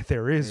that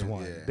there is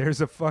one. Yeah.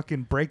 There's a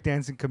fucking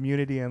breakdancing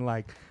community in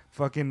like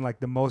fucking like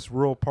the most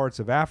rural parts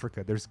of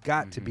Africa. There's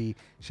got to be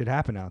shit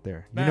happen out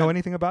there. You know Man,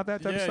 anything about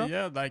that type of stuff?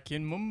 Yeah, like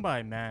in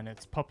Mumbai, man,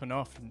 it's popping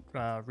off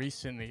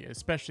recently,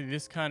 especially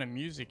this kind of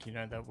music, you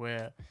know, that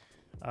we're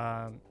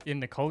in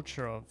the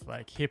culture of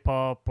like hip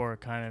hop or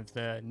kind of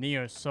the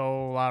neo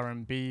soul,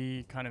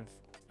 R&B, kind of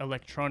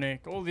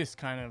electronic, all this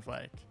kind of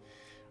like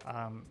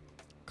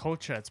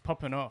culture. It's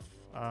popping off.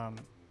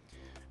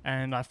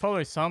 And I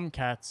follow some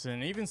cats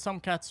and even some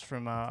cats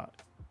from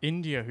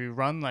India who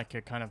run like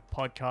a kind of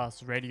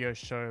podcast radio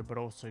show, but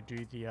also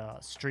do the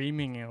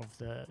streaming of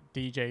the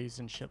DJs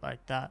and shit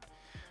like that.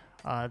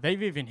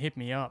 They've even hit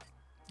me up.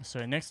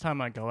 So next time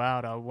I go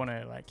out, I want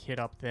to like hit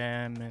up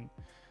them and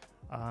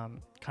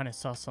kind of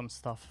sell some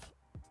stuff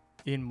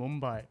in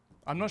Mumbai.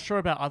 I'm not sure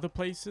about other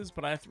places,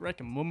 but I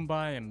reckon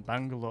Mumbai and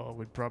Bangalore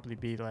would probably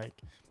be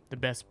like the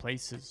best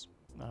places.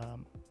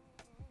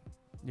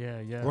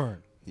 Yeah.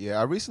 Word. Yeah,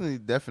 I recently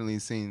definitely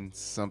seen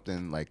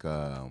something like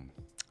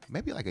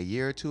maybe like a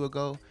year or two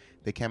ago.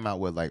 They came out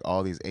with like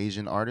all these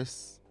Asian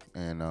artists,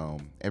 and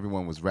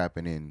everyone was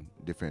rapping in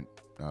different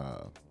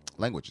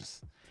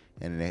languages.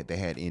 And they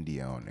had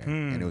India on there,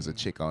 and it was a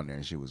chick on there,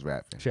 and she was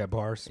rapping. She had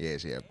bars. Yeah,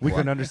 she had. We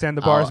couldn't understand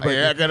the bars, but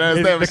yeah, I couldn't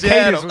understand. the but she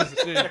had cadence them. was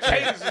the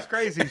cadence was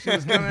crazy. She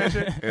was killing that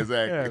shit.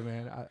 Exactly. Yeah,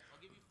 man.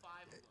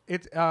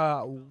 It's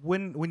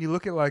when you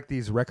look at like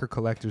these record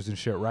collectors and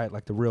shit, right?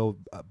 Like the real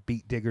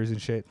beat diggers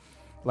and shit.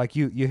 Like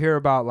you hear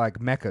about like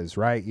meccas,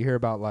 right? You hear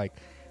about like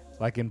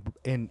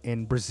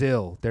in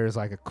Brazil, there's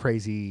like a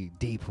crazy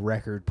deep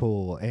record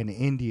pool, and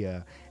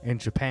India and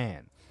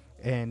Japan.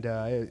 And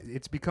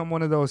it's become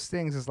one of those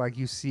things. It's like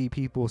you see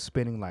people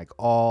spinning like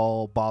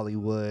all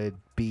Bollywood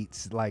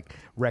beats, like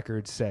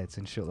record sets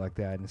and shit like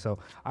that. And so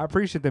I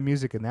appreciate the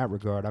music in that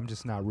regard. I'm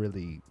just not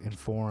really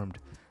informed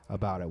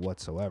about it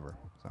whatsoever.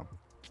 So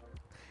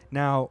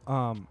now,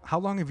 how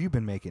long have you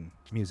been making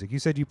music? You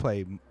said you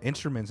play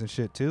instruments and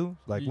shit too.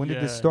 Like when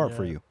did this start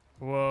for you?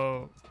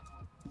 Well,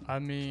 I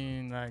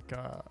mean, like,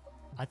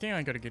 I think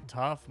I got a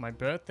guitar for my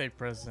birthday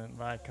present,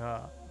 like,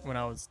 when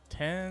I was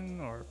 10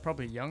 or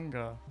probably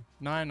younger,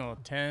 9 or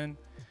 10.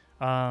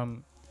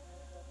 And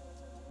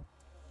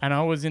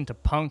I was into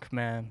punk,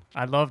 man.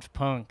 I loved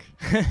punk.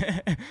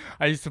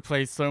 I used to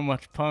play so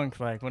much punk,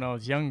 like, when I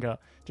was younger.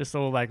 Just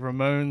all, like,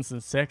 Ramones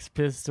and Sex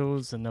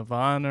Pistols and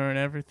Nirvana and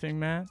everything,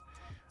 man.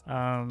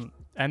 And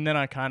then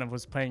I kind of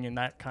was playing in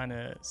that kind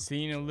of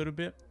scene a little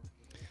bit.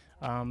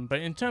 But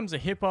in terms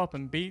of hip-hop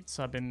and beats,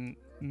 I've been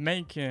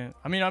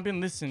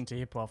listening to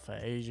hip-hop for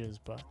ages,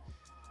 but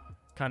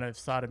kind of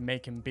started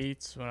making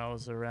beats when I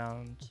was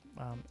around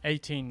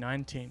 18,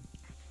 19.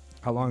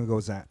 How long ago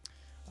was that?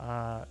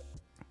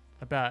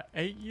 About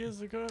 8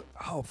 years ago.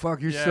 Oh,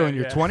 fuck. You're still in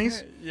your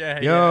 20s?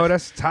 Yeah. Yo,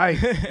 that's tight.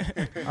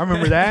 I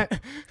remember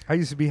that. I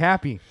used to be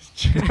happy.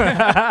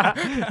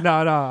 No,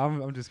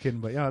 I'm just kidding.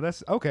 But, yeah,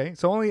 that's okay.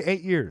 So only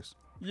 8 years.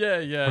 Yeah.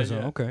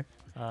 Okay.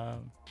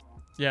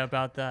 Yeah,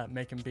 about that.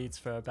 Making beats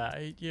for about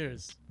 8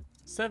 years.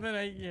 7,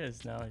 8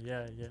 years now.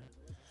 Yeah.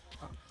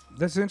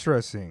 That's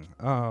interesting.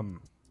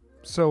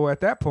 So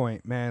at that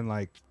point, man,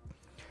 like,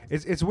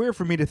 it's weird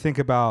for me to think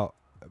about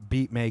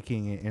beat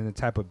making and the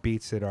type of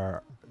beats that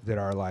are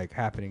like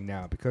happening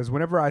now, because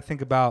whenever I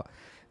think about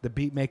the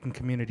beat making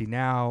community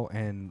now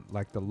and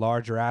like the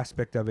larger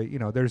aspect of it, you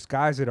know, there's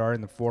guys that are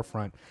in the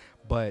forefront,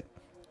 but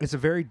it's a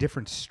very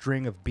different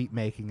string of beat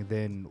making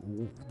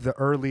than the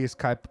earliest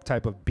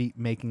type of beat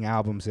making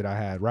albums that I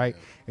had, right?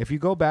 If you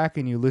go back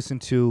and you listen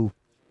to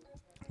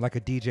like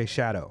a DJ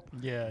Shadow.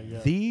 Yeah.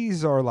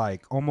 These are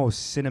like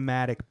almost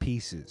cinematic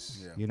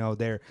pieces. Yeah. You know,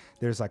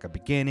 there's like a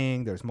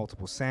beginning, there's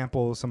multiple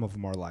samples. Some of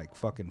them are like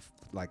fucking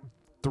like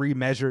 3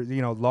 measure,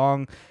 you know,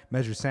 long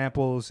measure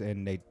samples,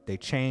 and they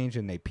change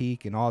and they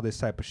peak and all this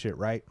type of shit,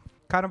 right?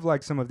 Kind of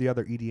like some of the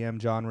other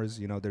EDM genres,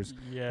 you know, there's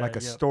like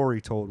a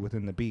story told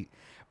within the beat.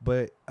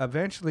 But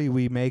eventually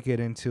we make it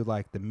into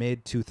like the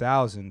mid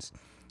 2000s,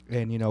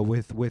 and you know,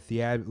 with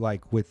the ad,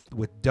 like with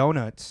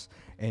Donuts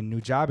and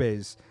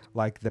Nujabes,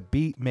 like the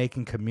beat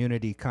making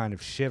community kind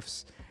of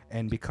shifts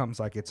and becomes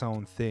like its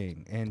own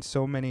thing. And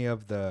so many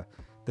of the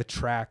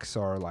tracks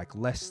are like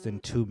less than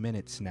 2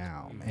 minutes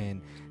now,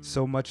 and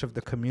so much of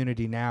the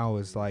community now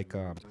is like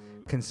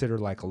considered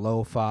like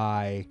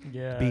lo-fi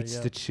beats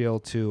to chill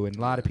to, and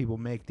a lot of people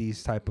make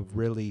these type of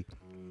really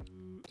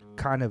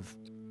kind of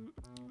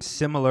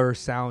similar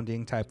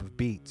sounding type of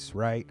beats,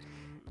 right?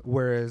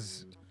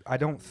 Whereas I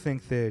don't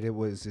think that it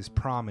was as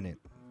prominent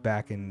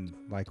back in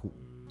like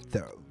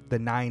the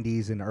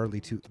 90s and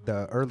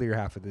the earlier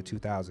half of the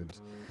 2000s.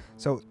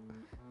 So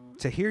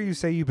to hear you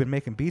say you've been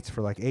making beats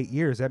for like 8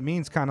 years, that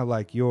means kind of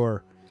like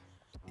your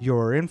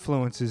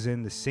influences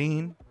in the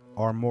scene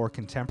are more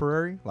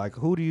contemporary. Like,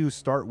 who do you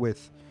start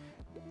with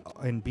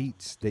in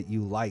beats that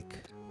you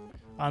like?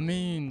 I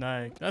mean,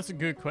 like, that's a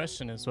good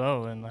question as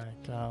well. And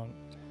like,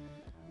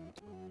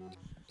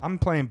 I'm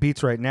playing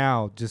beats right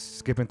now, just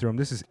skipping through them.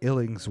 This is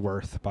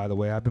Illingsworth, by the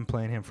way. I've been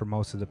playing him for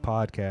most of the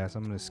podcast.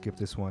 I'm gonna skip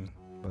this one,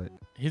 but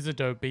he's a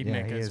dope beat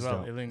maker as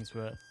well,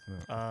 Illingsworth.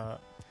 Yeah.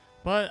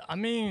 But I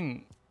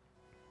mean,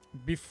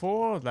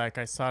 before like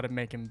I started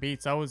making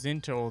beats, I was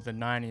into all the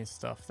 90s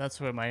stuff.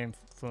 That's where my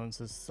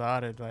influences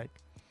started. Like,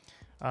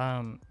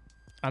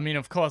 I mean,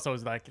 of course, I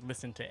was like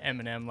listening to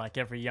Eminem like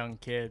every young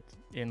kid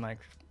in like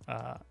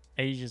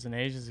ages and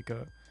ages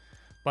ago.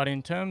 But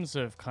in terms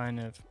of kind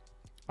of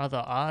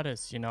other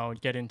artists, you know, I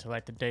would get into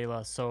like the De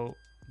La Soul,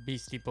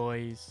 Beastie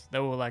Boys. They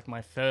were like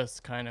my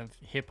first kind of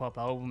hip hop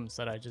albums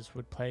that I just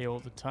would play all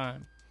the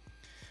time.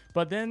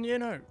 But then, you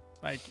know,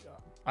 like,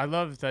 I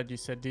love that you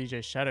said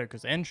DJ Shadow,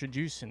 because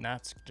Introducing,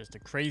 that's just a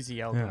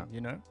crazy album,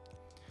 you know?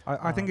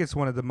 I think it's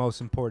one of the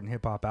most important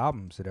hip hop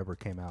albums that ever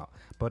came out.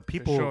 But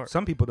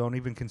some people don't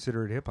even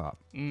consider it hip hop.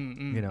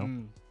 You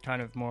know,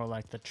 kind of more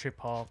like the trip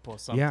hop or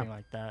something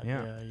like that.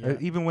 Yeah.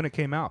 Even when it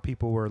came out,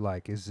 people were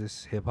like, "Is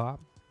this hip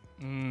hop?"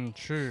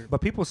 True.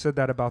 But people said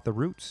that about the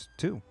Roots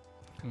too,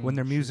 when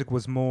their music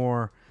was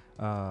more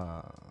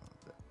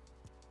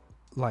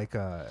like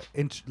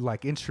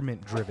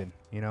instrument driven.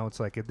 You know, it's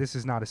like, if this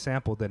is not a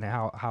sample, then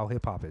how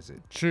hip hop is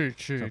it? True.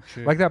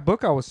 Like that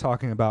book I was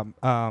talking about,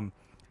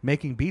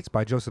 Making Beats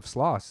by Joseph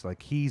Sloss.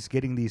 Like, he's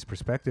getting these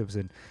perspectives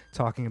and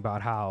talking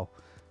about how,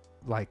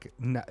 like,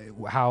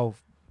 how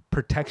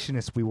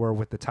protectionist we were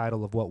with the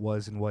title of what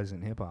was and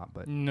wasn't hip hop.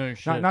 But no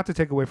shit. Not to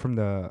take away from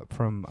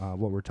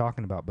what we're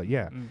talking about, but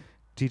yeah,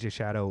 DJ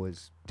Shadow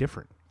is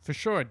different for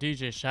sure.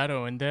 DJ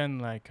Shadow, and then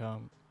like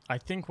I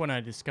think when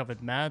I discovered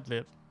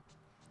Madlib,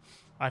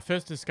 I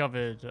first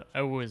discovered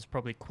it was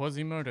probably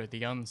Quasimodo,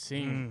 The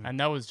Unseen, and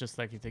that was just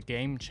like the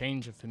game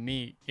changer for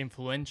me,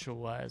 influential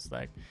wise.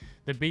 Like,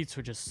 the beats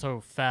were just so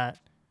fat.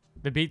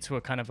 The beats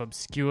were kind of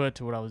obscure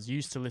to what I was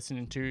used to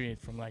listening to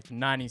from like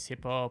 90s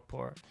hip hop,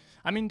 or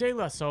I mean, De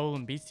La Soul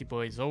and Beastie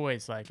Boys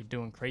always like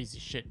doing crazy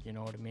shit, you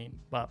know what I mean?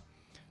 But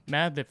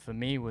Madlib for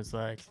me was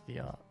like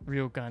the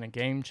real kind of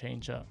game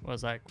changer. It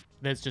was like,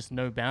 there's just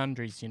no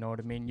boundaries, you know what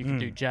I mean? You could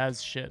do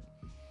jazz shit.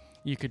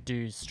 You could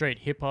do straight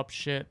hip-hop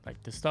shit.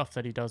 Like, the stuff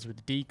that he does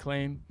with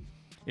D-Claim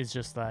is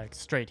just like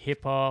straight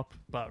hip-hop,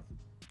 but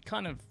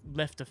kind of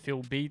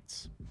left-to-field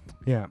beats.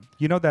 Yeah.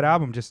 You know, that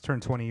album just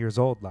turned 20 years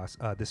old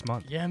this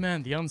month. Yeah,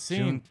 man, The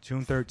Unseen.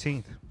 June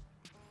 13th.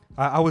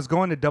 I was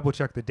going to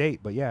double-check the date,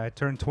 but yeah, it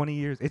turned 20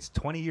 years. It's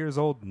 20 years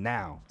old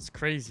now. It's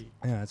crazy.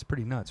 Yeah, it's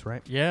pretty nuts,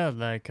 right? Yeah,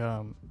 like,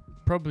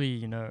 probably,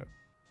 you know,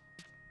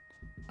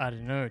 I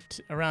don't know,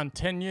 around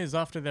 10 years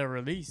after they're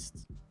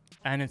released.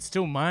 And it's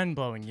still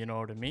mind-blowing, you know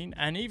what I mean?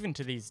 And even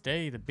to this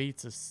day, the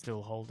beats are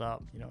still hold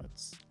up. You know,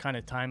 it's kind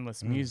of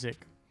timeless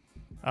music.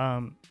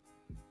 And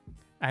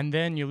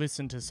then you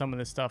listen to some of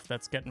the stuff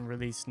that's getting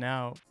released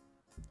now.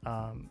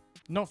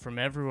 Not from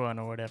everyone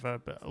or whatever,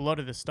 but a lot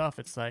of the stuff,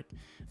 it's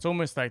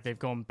almost like they've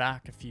gone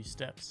back a few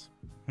steps.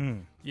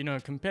 You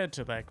know, compared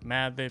to like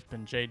Madlib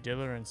and Jay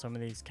Dilla and some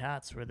of these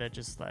cats, where they're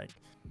just like,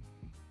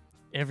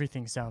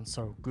 everything sounds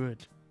so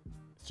good.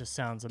 It just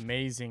sounds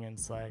amazing. And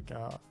it's like,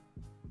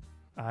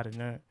 I don't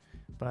know,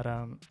 but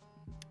I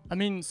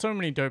mean, so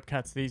many dope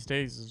cats these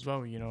days as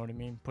well, you know what I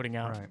mean, putting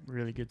out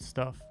really good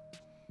stuff.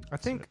 I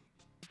think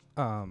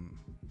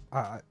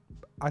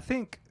I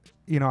think,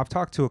 you know, I've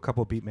talked to a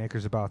couple beat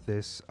makers about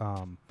this,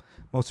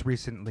 most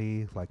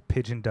recently like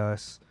Pigeon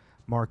Dust,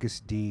 Marcus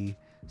D,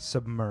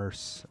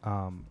 Submerse,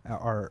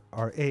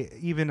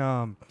 even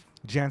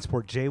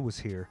Jansport J was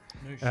here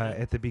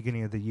at the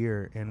beginning of the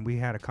year, and we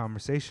had a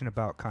conversation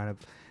about kind of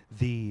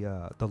the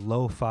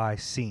lo-fi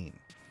scene.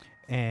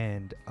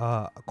 And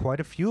quite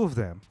a few of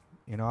them,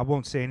 you know, I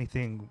won't say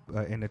anything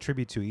in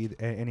attribute to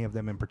any of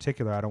them in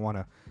particular. I don't want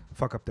to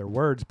fuck up their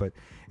words, but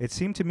it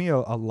seemed to me a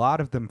lot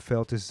of them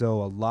felt as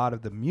though a lot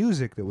of the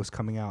music that was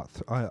coming out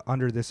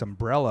under this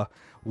umbrella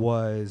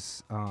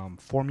was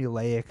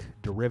formulaic,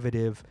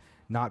 derivative,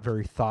 not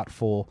very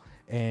thoughtful,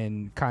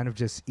 and kind of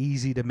just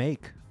easy to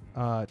make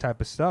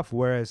type of stuff.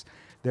 Whereas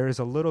there is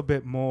a little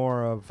bit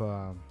more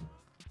of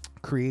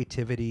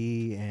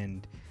creativity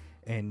and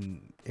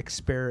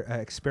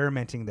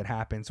experimenting that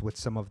happens with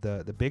some of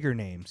the bigger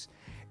names.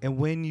 And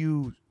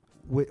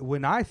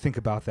when I think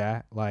about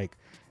that, like,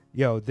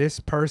 yo, this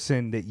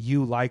person that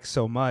you like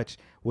so much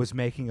was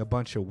making a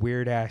bunch of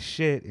weird ass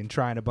shit and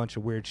trying a bunch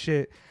of weird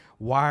shit.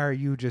 Why are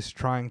you just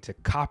trying to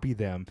copy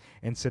them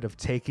instead of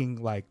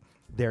taking like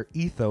their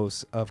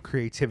ethos of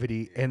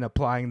creativity and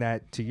applying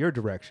that to your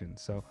direction?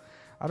 So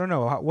I don't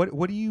know.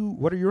 What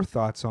are your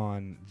thoughts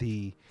on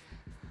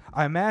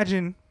I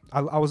imagine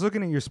I was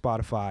looking at your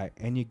Spotify,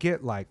 and you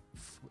get like,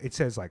 it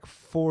says like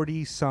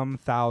 40-some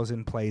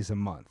thousand plays a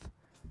month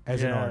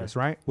as an artist,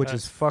 right? Which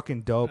is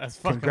fucking dope. That's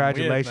fucking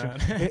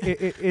Congratulations. weird,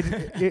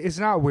 It's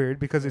not weird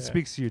because it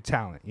speaks to your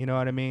talent. You know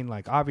what I mean?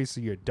 Like,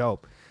 obviously you're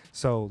dope.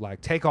 So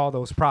like take all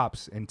those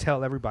props and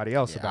tell everybody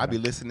else Yeah, about I be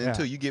them. listening Yeah.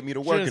 too. You get me to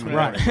work Cheers, in the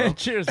man. morning, bro.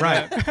 Cheers,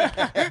 Right.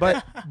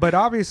 man. but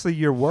obviously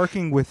you're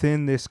working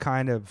within this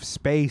kind of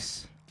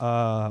space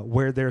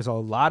where there's a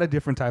lot of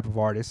different type of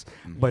artists,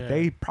 but Yeah.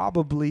 they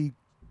probably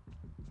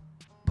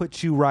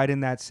put you right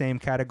in that same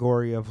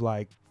category of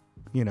like,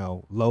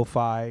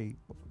 lo-fi.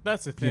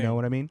 That's the thing. You know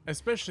what I mean?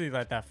 Especially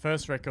like that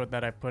first record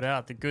that I put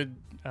out, the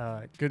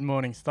Good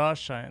Morning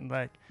Starshine.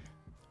 Like,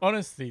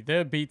 honestly,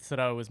 there are beats that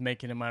I was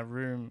making in my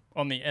room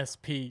on the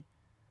SP,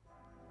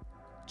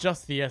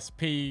 just the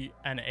SP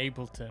and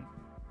Ableton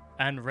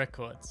and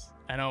records,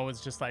 and I was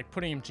just like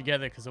putting them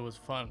together because it was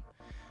fun.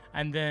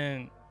 And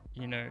then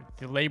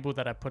the label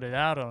that I put it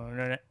out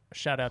on,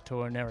 shout out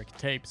to Oneric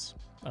Tapes.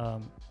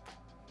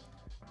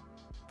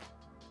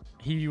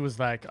 He was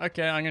like,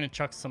 okay, I'm going to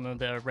chuck some of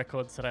the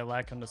records that I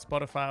like onto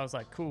Spotify. I was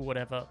like, cool,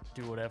 whatever,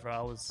 do whatever.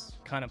 I was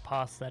kind of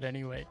past that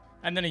anyway.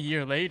 And then a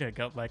year later,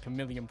 got like 1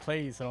 million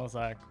plays, and I was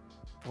like,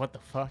 what the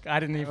fuck?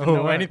 I didn't even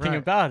know anything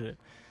about it.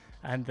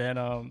 And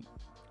then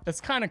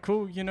it's kind of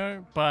cool,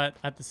 but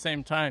at the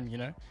same time,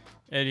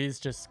 it is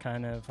just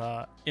kind of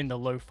in the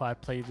lo-fi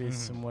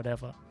playlists and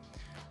whatever.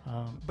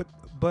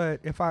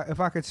 But if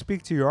I could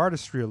speak to your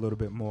artistry a little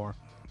bit more,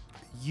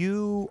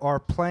 you are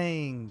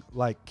playing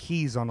like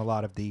keys on a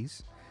lot of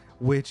these,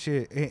 which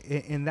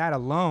in that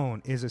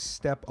alone is a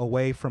step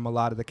away from a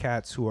lot of the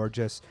cats who are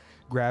just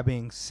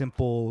grabbing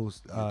simple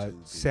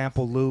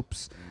sample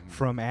loops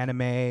from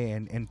anime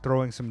and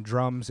throwing some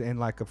drums and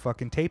like a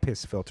fucking tape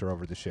hiss filter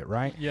over the shit,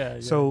 right? Yeah.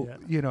 So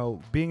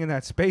being in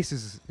that space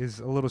is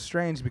a little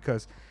strange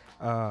because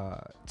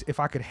if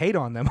I could hate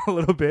on them a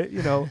little bit,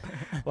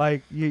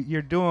 like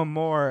you're doing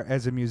more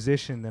as a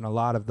musician than a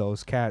lot of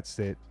those cats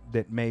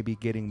that may be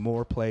getting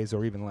more plays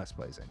or even less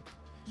plays in.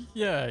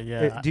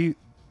 Yeah. How do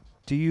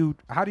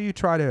you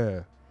try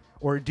to,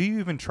 or do you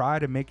even try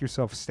to make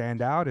yourself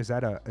stand out? Is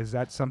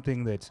that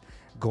something that's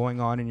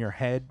going on in your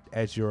head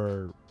as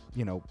you're,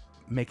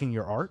 making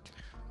your art?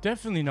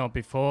 Definitely not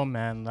before,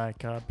 man.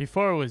 Like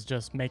before it was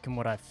just making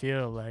what I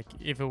feel. Like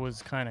if it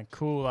was kind of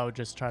cool, I would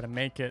just try to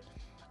make it.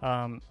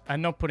 And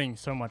not putting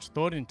so much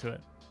thought into it.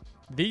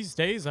 These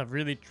days, I've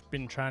really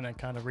been trying to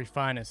kind of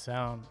refine a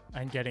sound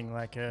and getting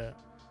like a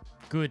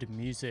good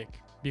music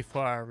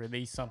before I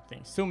release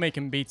something. Still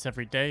making beats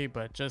every day,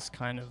 but just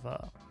kind of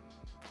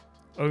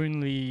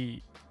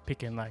only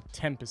picking like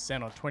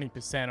 10% or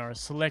 20% or a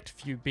select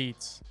few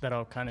beats that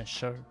I'll kind of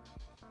show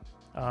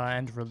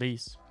and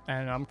release.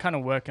 And I'm kind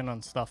of working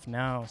on stuff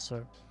now,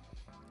 so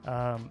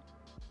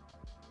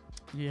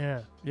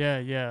yeah.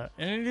 And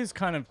it is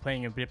kind of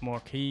playing a bit more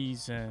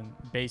keys and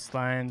bass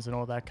lines and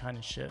all that kind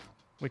of shit,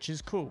 which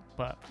is cool,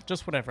 but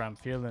just whatever I'm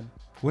feeling.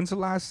 When's the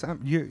last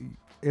time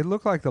it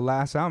looked like the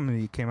last album that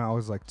you came out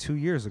was like 2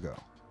 years ago.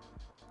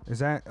 Is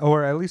that,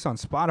 or at least on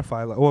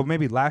Spotify, or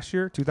maybe last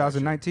year,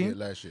 2019?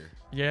 Last year.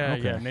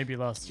 Yeah, maybe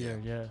last year,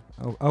 yeah.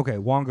 Oh, okay,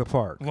 Wonga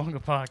Park. Wonga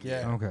Park,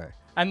 yeah. Okay.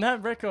 And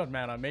that record,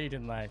 man, I made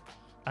in I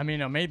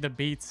made the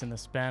beats in the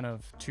span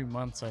of 2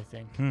 months, I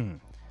think.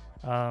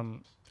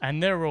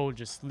 And they're all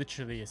just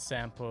literally a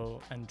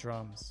sample and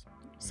drums.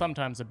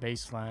 Sometimes a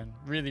bass line.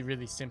 Really,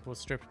 really simple,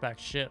 stripped back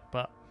shit.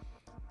 But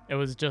it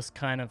was just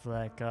kind of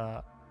like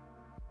a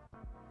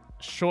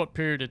short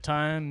period of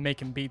time,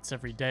 making beats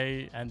every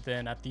day. And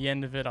then at the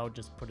end of it, I'll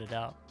just put it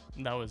out.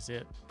 And that was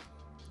it.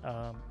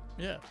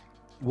 Yeah.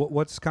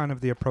 What's kind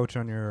of the approach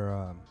on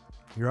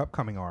your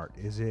upcoming art?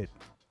 Is it,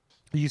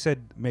 you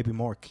said maybe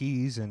more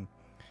keys and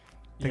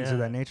things of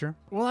that nature?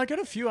 Well, I got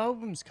a few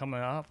albums coming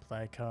up.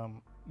 Like,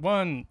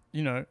 one,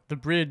 The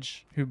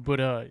Bridge, who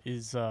Buddha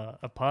is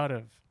a part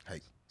of.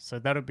 Hey. So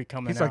that'll be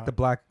coming out. He's like the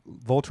Black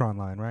Voltron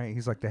line, right?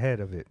 He's like the head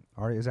of it.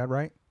 Is that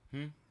right?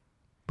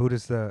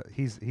 Buddha's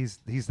he's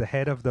the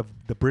head of the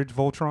Bridge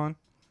Voltron.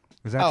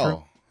 Is that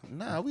true? Oh,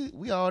 nah,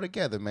 we all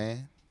together,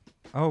 man.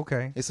 Oh,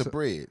 okay. It's a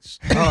bridge.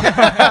 He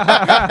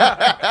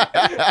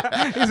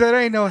said,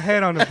 "Ain't no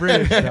head on the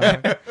bridge.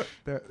 Dog.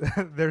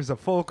 There's a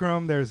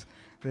fulcrum. There's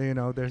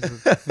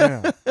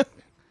yeah."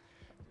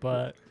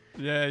 But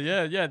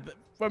yeah.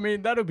 I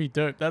mean, that'll be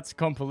dope. That's a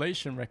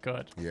compilation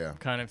record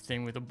kind of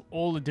thing with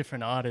all the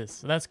different artists.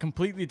 So that's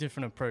completely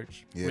different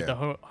approach with the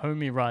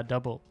homie Ra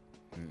Double.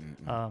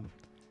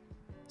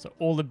 So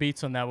all the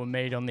beats on that were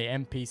made on the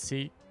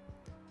MPC.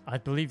 I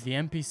believe the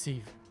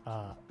MPC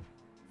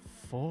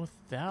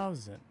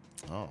 4000.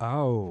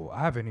 Oh,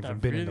 I haven't even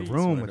been in the really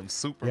room. One of them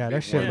super Yeah, that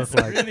big shit ones.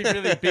 looks like really,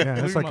 really big yeah,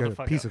 blue that's like a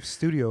motherfucker. piece of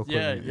studio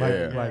equipment.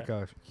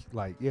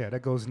 Yeah.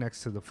 That goes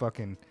next to the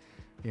fucking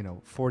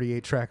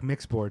 48 track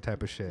mix board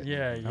type of shit.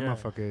 Yeah, that yeah.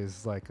 motherfucker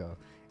is like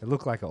it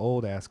looked like an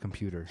old ass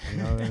computer,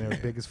 and they're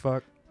big as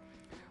fuck.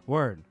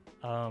 Word.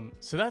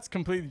 So that's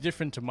completely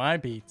different to my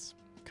beats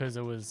because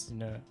it was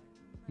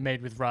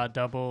made with Ra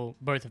Double,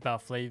 both of our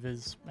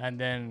flavors, and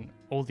then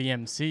all the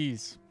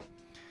MCs.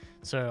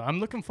 So I'm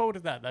looking forward to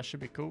that. That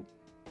should be cool.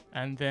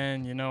 And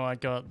then I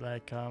got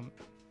like a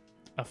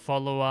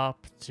follow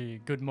up to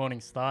Good Morning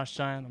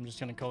Starshine. I'm just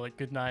gonna call it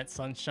Good Night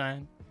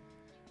Sunshine,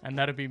 and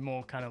that'll be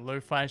more kind of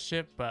lo-fi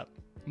shit, but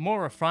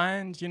more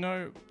refined, you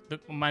know.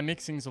 My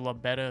mixing's a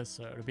lot better,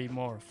 so it'll be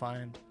more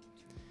refined.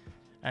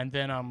 And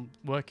then I'm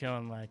working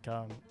on like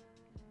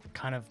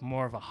kind of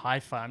more of a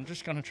hi-fi. I'm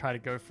just gonna try to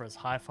go for as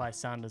hi-fi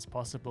sound as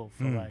possible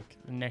for like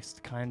the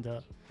next kind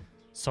of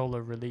solo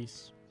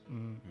release.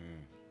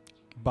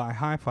 By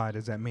hi-fi,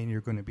 does that mean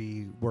you're going to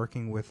be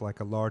working with like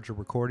a larger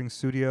recording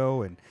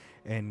studio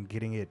and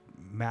getting it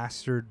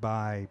mastered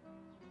by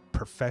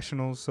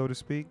professionals, so to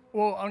speak?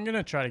 Well, I'm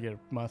gonna try to get it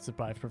mastered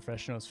by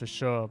professionals for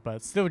sure,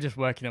 but still just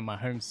working in my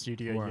home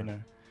studio, Word. you know.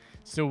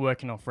 Still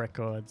working off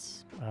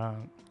records,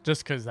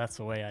 just because that's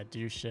the way I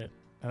do shit,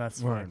 and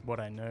that's like Word. what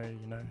I know,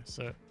 you know.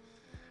 So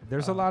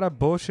There's a lot of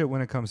bullshit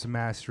when it comes to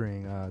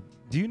mastering.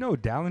 Do you know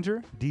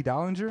Dallinger? D.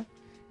 Dallinger?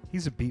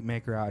 He's a beat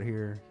maker out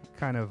here.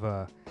 Kind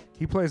of,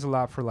 he plays a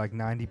lot for like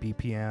 90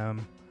 BPM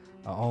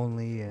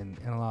only, and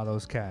a lot of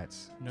those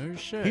cats. no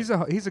shit. He's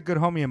a good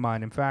homie of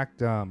mine. In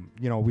fact,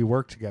 you know, we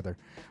work together.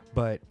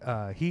 But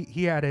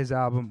he had his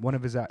album, one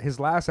of his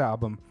last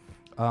album,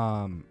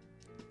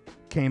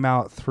 came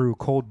out through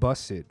Cold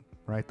Busted,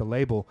 right? The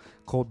label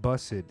Cold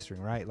Busted,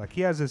 right? Like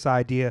he has this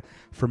idea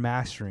for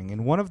mastering,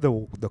 and one of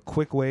the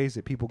quick ways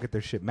that people get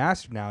their shit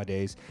mastered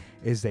nowadays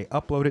is they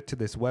upload it to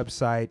this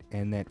website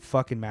and that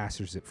fucking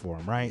masters it for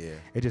them, right? Yeah.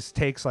 It just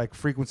takes like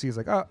frequencies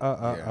like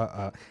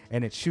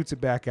and it shoots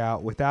it back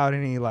out without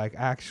any like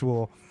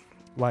actual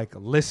like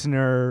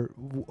listener,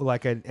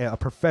 like a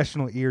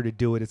professional ear to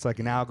do it. It's like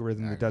an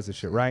algorithm that does this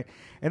shit, right?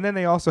 And then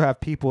they also have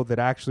people that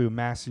actually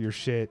master your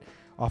shit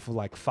off of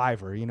like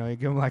Fiverr. You know, you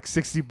give them like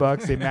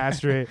 $60, they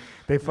master it,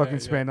 they fucking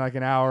spend like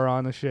an hour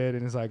on the shit,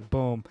 and it's like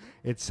boom,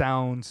 it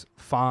sounds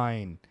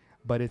fine,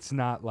 but it's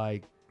not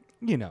like,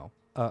 you know,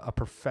 a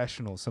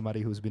professional,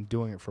 somebody who's been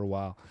doing it for a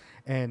while.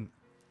 And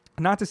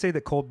not to say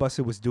that Cold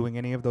Busted was doing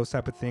any of those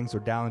type of things or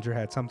Dallinger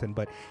had something,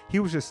 but he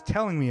was just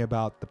telling me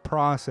about the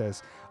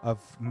process of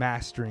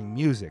mastering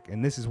music.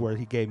 And this is where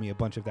he gave me a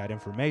bunch of that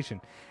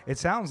information. It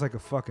sounds like a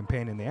fucking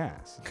pain in the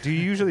ass. Do you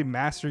usually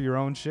master your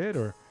own shit,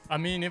 or? I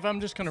mean, if I'm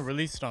just gonna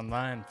release it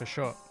online, for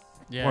sure.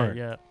 Yeah, Word.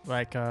 yeah.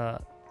 Like,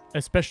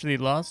 especially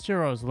last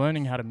year, I was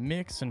learning how to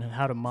mix and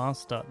how to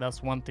master.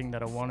 That's one thing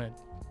that I wanted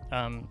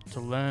to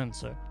learn.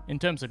 So, in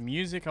terms of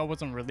music, I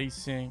wasn't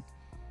releasing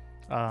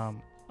a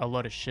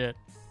lot of shit.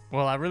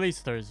 Well, I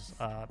released those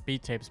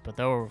beat tapes, but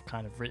they were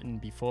kind of written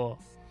before.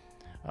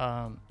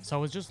 So I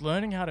was just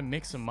learning how to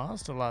mix and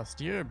master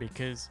last year,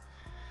 because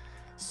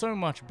so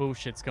much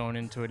bullshit's going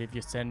into it if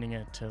you're sending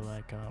it to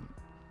like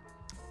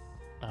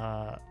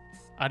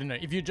I don't know,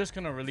 if you're just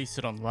gonna release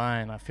it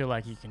online, I feel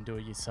like you can do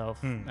it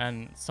yourself,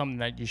 and something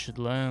that you should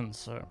learn.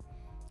 So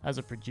as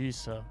a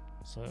producer,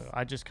 so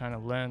I just kind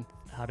of learned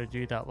how to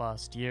do that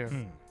last year.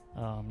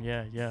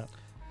 Yeah.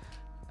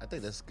 I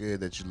think that's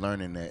good that you're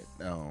learning that,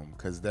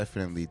 because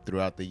definitely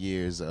throughout the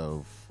years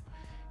of,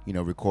 you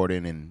know,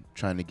 recording and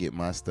trying to get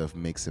my stuff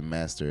mixed and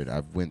mastered,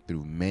 I've went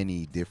through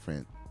many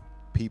different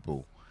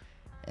people,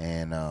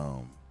 and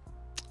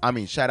I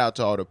mean, shout out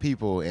to all the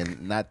people,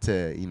 and not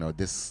to, you know,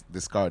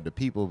 discard the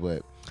people,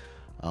 but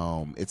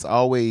it's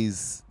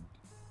always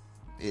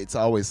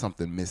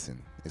something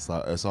missing. It's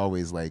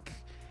always like,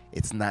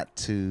 it's not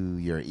to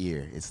your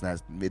ear.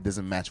 It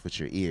doesn't match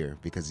with your ear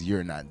because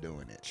you're not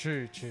doing it.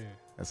 True.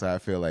 That's how I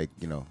feel like,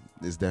 you know,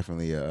 it's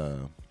definitely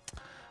a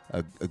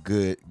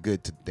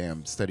good to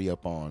damn study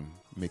up on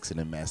mixing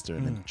and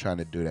mastering and trying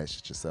to do that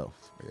shit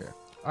yourself. Yeah.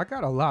 I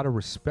got a lot of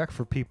respect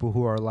for people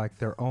who are like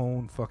their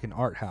own fucking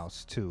art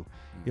house too.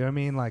 You know what I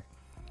mean? Like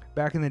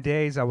back in the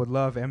days, I would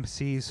love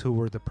MCs who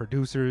were the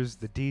producers,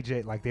 the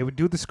DJ. Like they would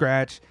do the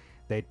scratch,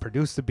 they'd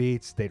produce the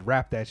beats, they'd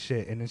rap that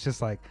shit, and it's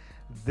just like,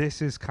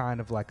 this is kind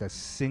of like a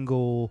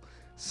single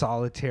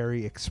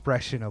solitary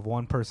expression of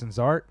one person's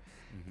art.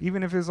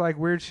 Even if it's like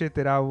weird shit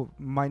that I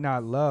might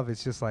not love,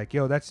 it's just like,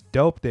 yo, that's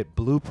dope that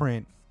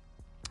Blueprint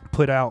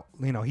put out,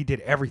 you know, he did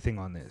everything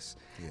on this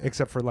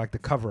except for like the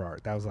cover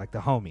art. That was like the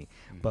homie.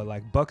 But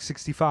like Buck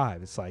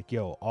 65, it's like,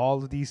 yo,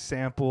 all of these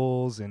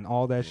samples and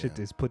all that shit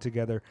is put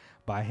together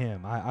by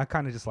him. I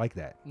kind of just like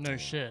that. No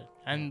shit.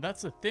 And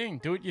that's the thing.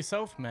 Do it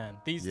yourself, man.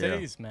 These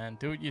days, man.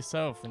 Do it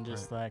yourself, and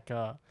just like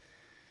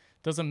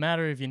doesn't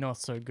matter if you're not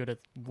so good at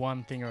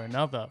one thing or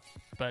another.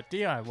 But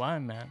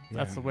DIY, man.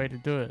 That's the way to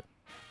do it.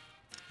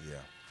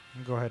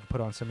 Yeah. Go ahead and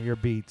put on some of your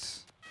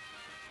beats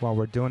while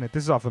we're doing it.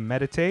 This is off of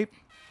Meditape.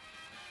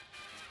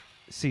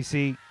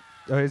 CC,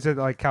 is it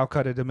like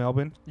Calcutta to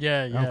Melbourne?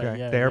 Yeah.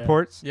 Okay. The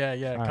airports?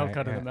 Yeah. All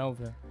Calcutta right, to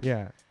Melbourne.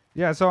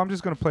 Yeah, so I'm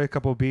just going to play a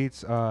couple of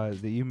beats that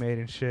you made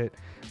and shit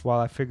while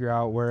I figure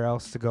out where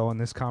else to go in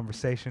this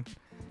conversation.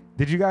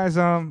 Did you guys,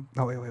 oh,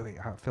 wait.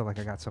 I feel like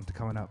I got something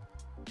coming up.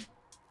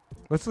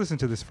 Let's listen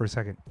to this for a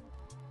second.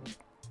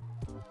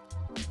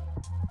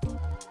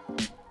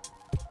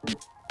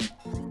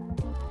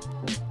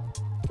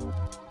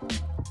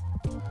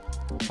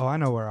 Oh, I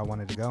know where I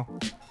wanted to go.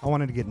 I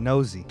wanted to get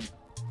nosy.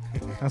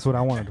 That's what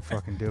I wanted to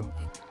fucking do.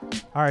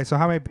 All right, so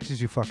how many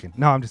bitches you fucking?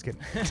 No, I'm just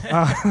kidding.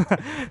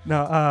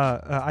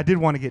 I did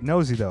want to get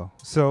nosy though.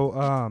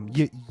 So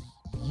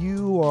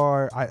you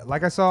are, I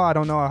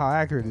don't know how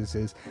accurate this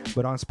is,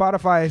 but on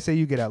Spotify, I say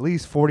you get at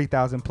least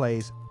 40,000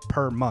 plays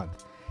per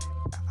month.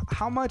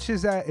 How much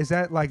is that? Is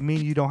that like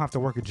mean you don't have to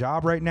work a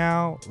job right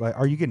now? Like,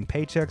 are you getting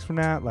paychecks from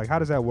that? Like, how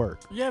does that work?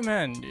 Yeah,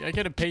 man, I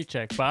get a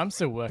paycheck, but I'm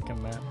still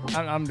working, man.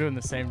 I'm doing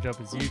the same job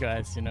as you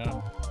guys, you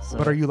know. So.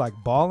 But are you like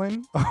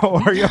balling,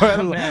 or are you,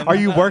 Man, are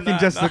you nah, working nah,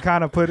 just nah. to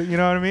kind of put it? You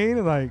know what I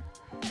mean? Like,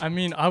 I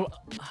mean,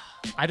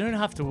 I don't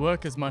have to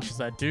work as much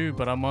as I do,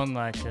 but I'm on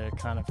like a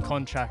kind of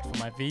contract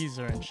for my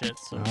visa and shit.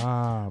 So,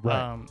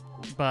 right.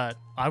 but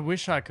I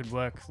wish I could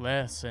work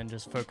less and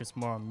just focus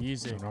more on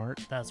music. On art.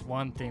 That's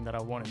one thing that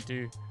I want to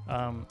do.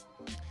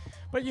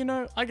 But you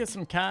know, I get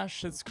some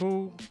cash. It's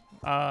cool.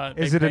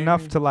 Is it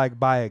enough to like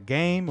buy a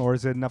game, or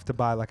is it enough to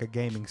buy like a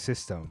gaming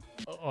system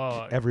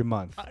every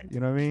month? You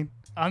know what I mean?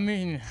 I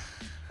mean,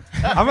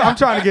 I'm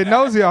trying to get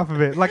nosy off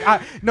of it. Like,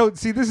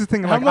 see, this is the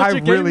thing. how Like, much I are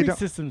really gaming don't.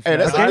 systems? Hey,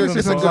 that's for? Gaming it's a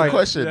systems good like-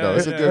 question, though.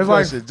 It's a yeah. good It's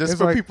like- question. Just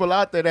it's for like- people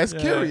out there that's Yeah.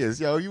 curious,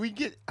 yo, we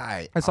get.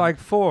 It's like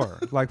four.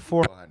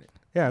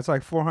 Yeah, it's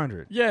like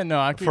 400. Yeah, no,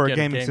 I could For a get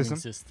gaming a gaming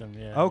system?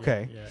 Yeah.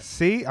 Okay. Yeah, yeah.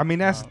 See, I mean,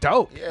 that's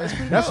dope. Yeah, it's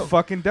pretty That's dope.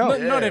 fucking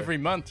dope. Not Yeah. every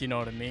month, you know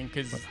what I mean?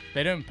 Because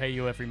they don't pay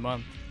you every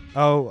month.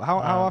 Oh, how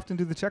often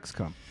do the checks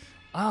come?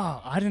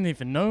 Oh, I didn't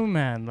even know,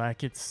 man.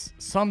 Like,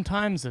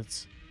 sometimes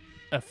it's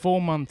a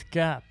 4-month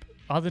gap.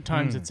 Other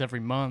times it's every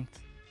month.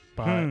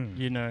 But,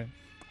 you know,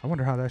 I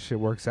wonder how that shit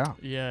works out.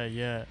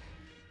 yeah.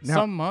 Now-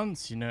 Some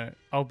months, you know,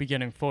 I'll be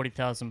getting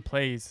 40,000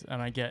 plays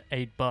and I get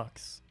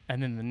 $8.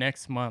 And then the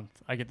next month,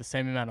 I get the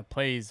same amount of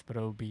plays, but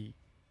it'll be,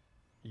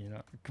 you know,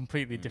 a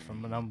completely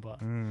different number.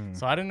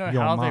 So I don't know Yo,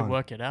 how they man.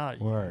 work it out.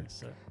 you know, Word.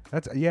 so,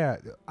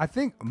 I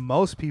think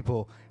most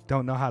people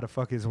don't know how the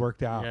fuck it's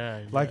worked out.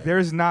 Yeah, Like, yeah.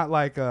 there's not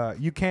like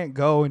you can't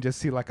go and just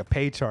see like a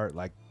pay chart,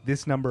 like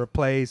this number of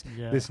plays,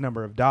 Yeah. this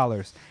number of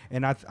dollars.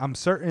 And I'm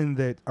certain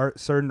that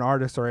certain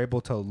artists are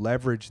able to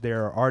leverage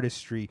their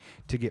artistry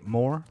to get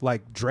more.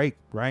 Like Drake,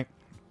 right?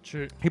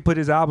 true. He put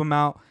his album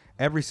out.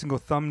 Every single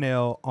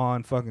thumbnail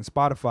on fucking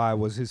Spotify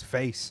was his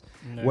face.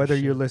 No Whether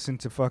shit. you're listening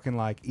to fucking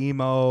like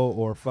emo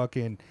or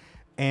fucking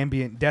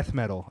ambient death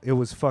metal, it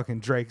was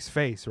fucking Drake's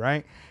face,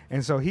 right?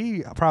 And so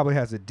he probably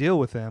has a deal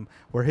with them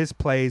where his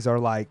plays are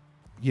like,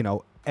 you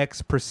know,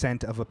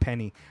 X% of a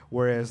penny,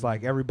 whereas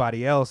like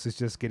everybody else is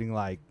just getting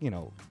like, you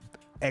know,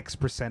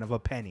 X% of a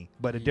penny,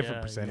 but a different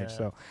Yeah, percentage. yeah.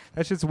 So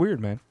that's just weird,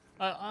 man.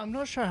 I'm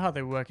not sure how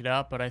they work it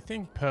out, but I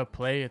think per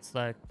play it's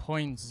like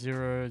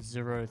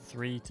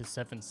 0.003 to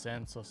 7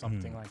 cents or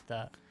something like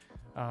that.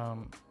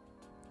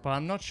 But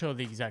I'm not sure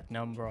the exact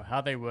number or how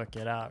they work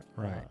it out.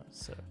 Right.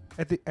 So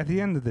At the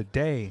end of the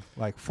day,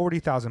 like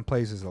 40,000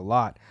 plays is a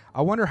lot.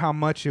 I wonder how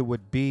much it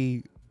would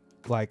be,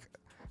 like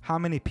how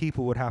many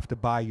people would have to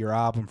buy your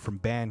album from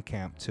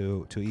Bandcamp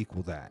to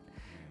equal that.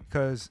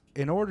 Because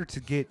in order to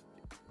get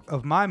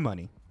of my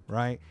money,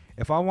 right?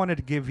 If I wanted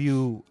to give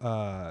you,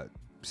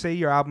 say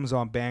your album's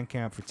on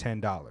Bandcamp for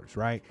 $10,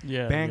 right?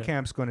 Yeah,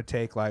 Bandcamp's going to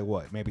take like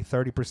what, maybe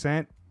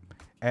 30%.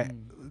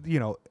 You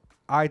know,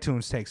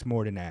 iTunes takes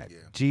more than that.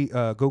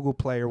 Google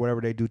Play or whatever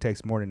they do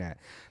takes more than that.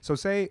 So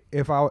say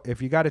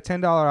if you got a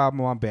 $10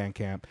 album on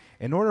Bandcamp,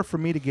 in order for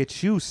me to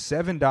get you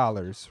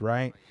 $7,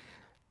 right?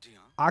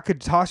 I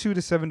could toss you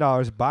the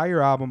 $7, buy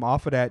your album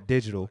off of that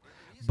digital,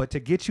 but to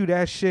get you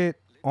that shit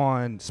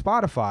on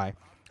Spotify,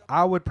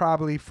 I would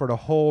probably for the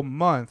whole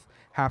month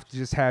have to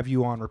just have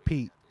you on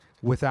repeat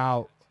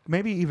without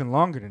maybe even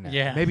longer than that.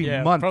 Yeah, maybe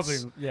yeah, months.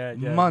 probably, yeah,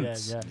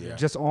 months. yeah.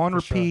 Just on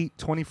For sure. repeat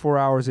 24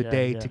 hours a Yeah,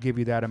 day yeah. to give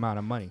you that amount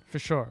of money. for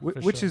sure.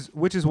 Which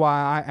is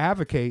why I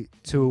advocate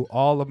to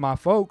all of my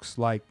folks,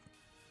 like,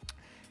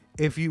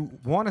 if you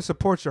want to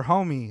support your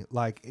homie,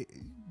 like,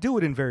 do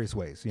it in various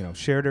ways, you know,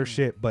 share their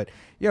shit. But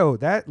yo,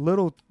 that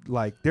little,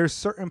 like, there's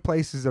certain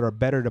places that are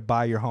better to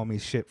buy your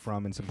homies shit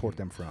from and support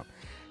them from.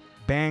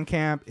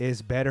 Bandcamp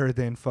is better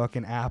than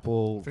fucking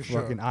Apple, For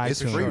sure. fucking iTunes.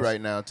 It's free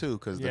right now too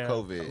because Yeah. the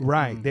COVID.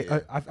 Right.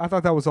 Mm-hmm. I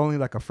thought that was only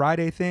like a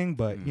Friday thing,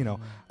 but you know,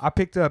 I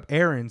picked up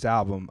Aaron's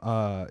album,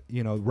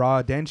 you know,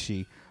 Raw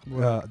Denshi,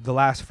 the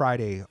last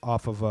Friday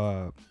off of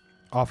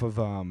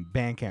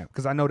Bandcamp,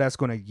 because I know that's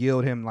going to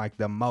yield him like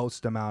the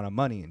most amount of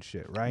money and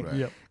shit, right? Right.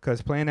 Yep.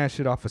 Because playing that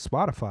shit off of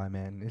Spotify,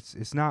 man,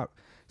 it's not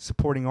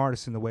supporting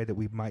artists in the way that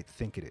we might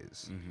think it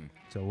is.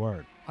 So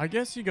word. I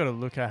guess you got to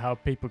look at how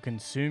people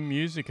consume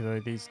music though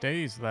these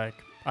days. Like,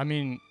 I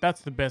mean,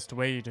 that's the best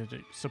way to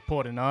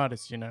support an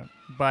artist, you know.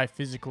 Buy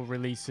physical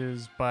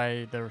releases,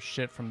 buy their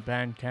shit from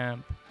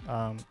Bandcamp.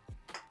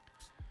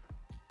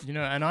 You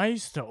know, and I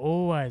used to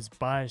always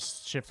buy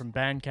shit from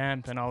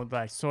Bandcamp, and I would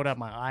like sort out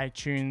my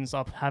iTunes,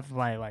 have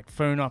my like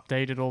phone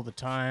updated all the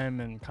time,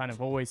 and kind of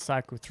always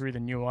cycle through the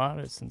new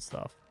artists and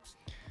stuff.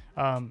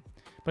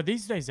 But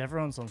these days,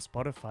 everyone's on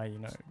Spotify. You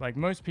know, like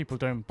most people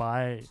don't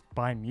buy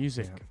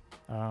music.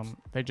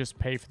 They just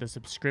pay for the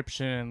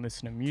subscription and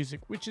listen to music,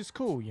 which is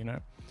cool. You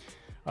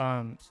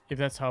know, if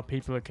that's how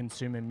people are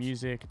consuming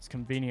music, it's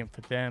convenient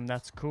for them.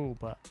 That's cool.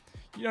 But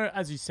you know,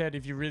 as you said,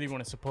 if you really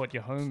want to support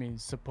your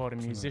homies, support a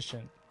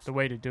musician. The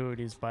way to do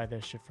it is buy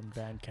their shit from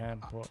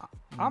Bandcamp. Or,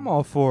 I'm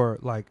all for,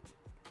 like,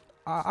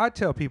 I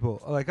tell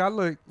people, like,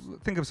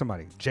 think of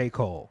somebody, J.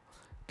 Cole,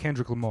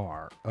 Kendrick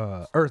Lamar,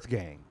 Earth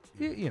Gang,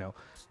 you know,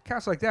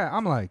 cats like that.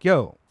 I'm like,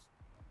 yo,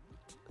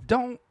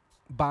 don't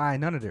buy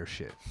none of their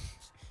shit.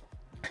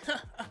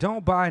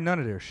 Don't buy none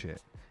of their shit.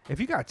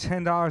 If you got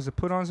 $10 to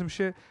put on some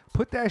shit,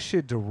 put that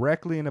shit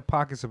directly in the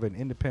pockets of an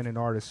independent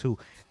artist who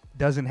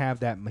doesn't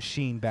have that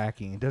machine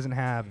backing, doesn't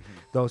have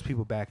those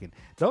people backing.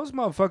 Those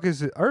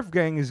motherfuckers, Earth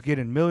Gang is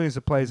getting millions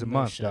of plays a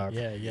month, shit. dog.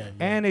 Yeah.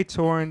 And they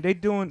touring, they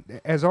doing,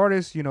 as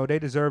artists, you know, they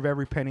deserve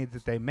every penny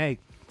that they make.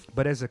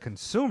 But as a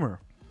consumer,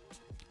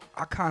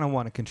 I kind of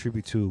want to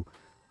contribute to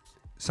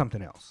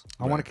something else.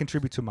 I want to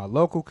contribute to my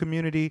local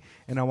community,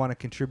 and I want to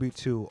contribute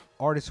to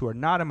artists who are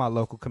not in my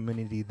local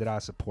community that I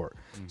support.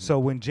 So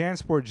when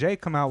Jansport J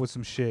come out with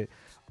some shit,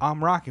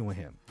 I'm rocking with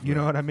him. You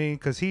know what I mean?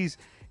 Because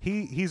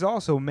he's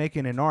also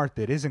making an art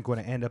that isn't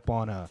going to end up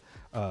on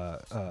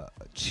a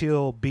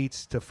chill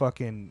beats to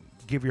fucking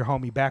give your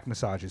homie back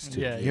massages to.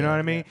 You know what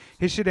I mean?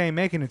 His shit ain't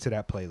making it to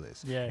that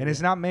playlist. And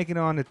it's not making it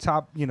on the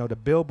top, you know, the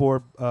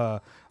Billboard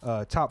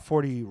top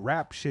 40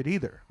 rap shit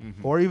either,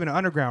 or even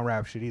underground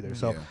rap shit either.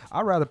 So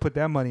I'd rather put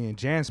that money in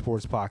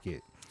Jansport's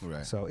pocket.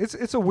 Right. So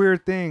it's a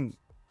weird thing,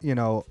 you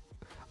know.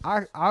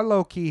 I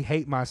low key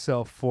hate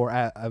myself for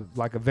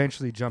like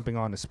eventually jumping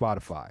on to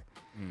Spotify.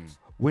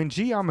 When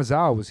G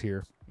Amazawa was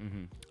here,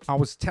 I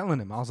was telling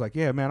him, I was like,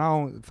 yeah, man, I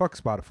don't fuck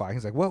Spotify.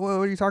 He's like, what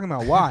are you talking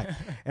about? Why?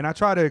 And I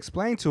try to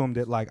explain to him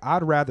that, like,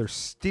 I'd rather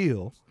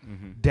steal,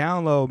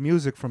 download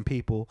music from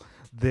people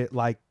that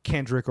like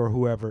Kendrick or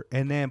whoever,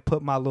 and then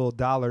put my little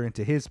dollar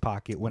into his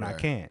pocket when I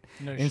can.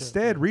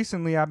 Instead,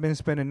 recently I've been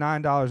spending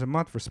 $9 a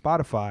month for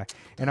Spotify,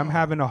 and I'm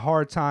having a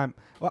hard time.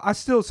 Well, I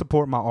still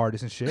support my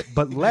artists and shit,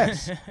 but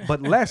less,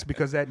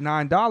 because that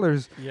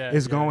 $9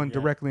 is going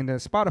directly into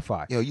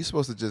Spotify. Yo, you're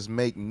supposed to just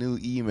make new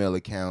email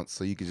accounts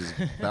so you can just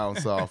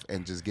bounce off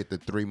and just get the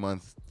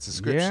 3-month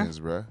subscriptions,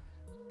 bro.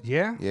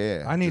 Yeah.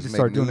 I need just to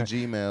start make doing new that.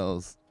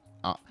 Gmails.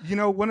 You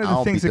know, one of I the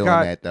don't things be that doing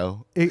got that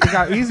though. it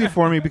got easy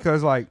for me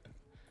because, like,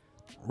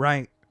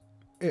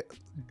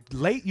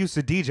 Late used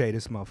to DJ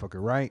this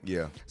motherfucker, right?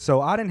 Yeah.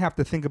 So I didn't have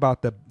to think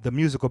about the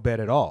musical bed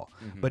at all.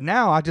 But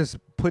now I just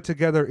put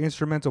together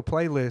instrumental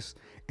playlists,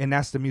 and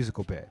that's the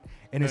musical bed.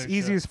 And it's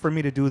easiest for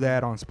me to do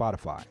that on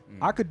Spotify.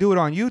 I could do it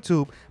on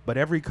YouTube, but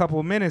every couple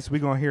of minutes we're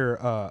going to hear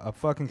a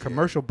fucking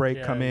commercial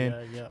break come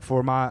in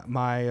for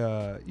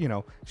my you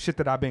know, shit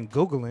that I've been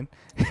Googling.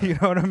 You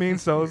know what I mean?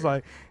 So it's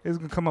like, it's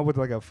going to come up with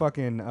like a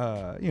fucking,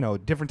 you know,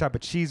 different type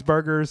of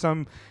cheeseburger or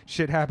some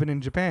shit happened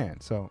in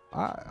Japan. So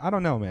I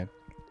don't know, man.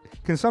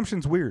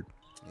 Consumption's weird.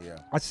 Yeah.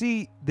 I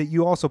see that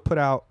you also put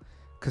out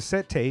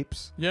cassette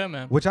tapes. Yeah,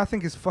 man. Which I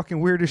think is fucking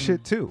weird as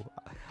shit too.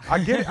 I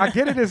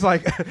get it as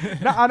like,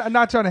 I'm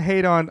not trying to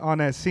hate on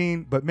that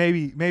scene, but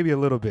maybe a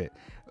little bit.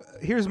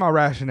 Here's my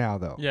rationale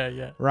though.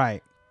 Yeah.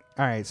 Right.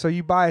 All right. So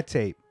you buy a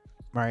tape.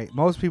 Right.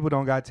 Most people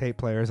don't got tape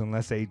players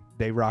unless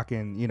they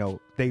rockin', you know,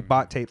 they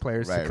bought tape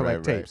players to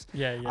collect tapes.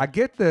 Yeah. I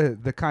get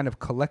the kind of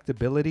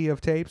collectability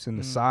of tapes, and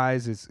the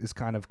size is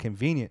kind of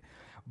convenient,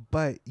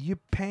 but you're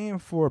paying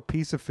for a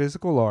piece of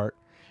physical art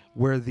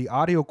where the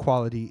audio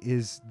quality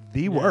is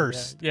the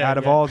worst out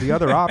of all the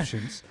other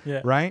options,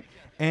 right?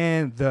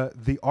 And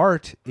the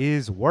art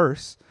is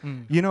worse.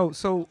 You know,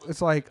 so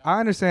it's like, I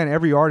understand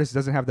every artist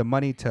doesn't have the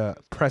money to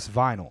press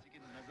vinyl.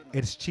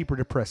 It's cheaper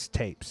to press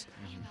tapes.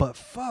 But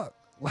fuck,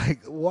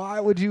 like, why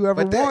would you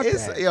ever want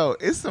that? Yo,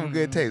 it's some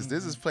good tapes.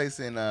 This is placed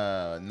in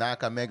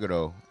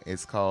Nakameguro.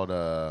 It's called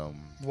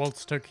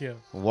Waltz Tokyo.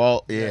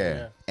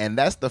 Yeah. And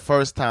that's the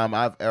first time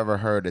I've ever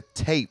heard a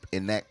tape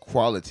in that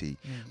quality.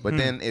 But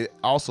then it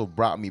also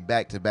brought me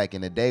back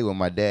in the day when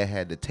my dad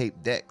had the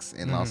tape decks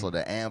and also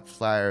the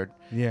amplifier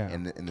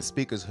and the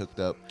speakers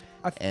hooked up.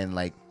 And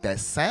like that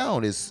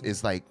sound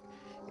is like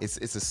it's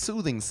a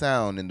soothing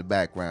sound in the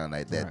background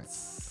like that. Right.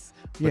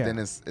 But then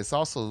it's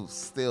also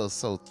still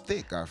so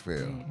thick, I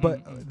feel.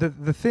 But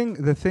the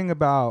thing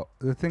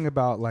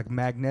about like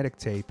magnetic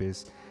tape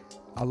is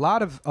a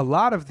lot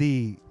of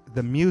the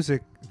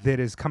music that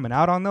is coming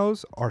out on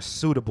those are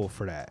suitable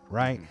for that,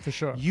 right? For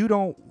sure. You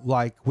don't,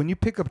 like, when you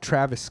pick up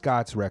Travis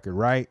Scott's record,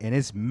 right, and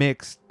it's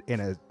mixed in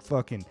a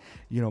fucking,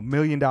 you know, $1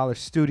 million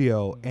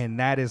studio, and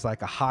that is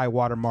like a high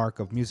watermark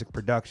of music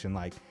production.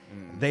 Like,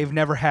 they've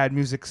never had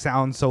music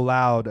sound so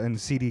loud in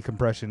CD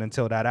compression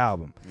until that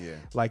album. Yeah.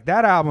 Like,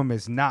 that album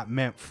is not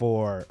meant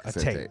for a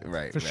tape.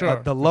 Right. For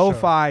sure. The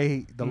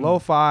lo-fi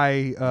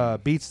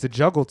beats to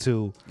juggle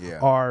to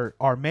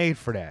are made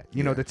for that.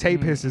 You know, the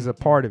tape hiss is a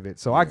part of it.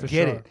 So I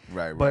get it.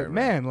 Right. But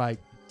man, like,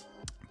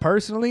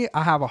 personally,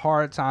 I have a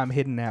hard time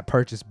hitting that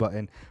purchase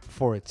button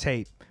for a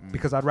tape.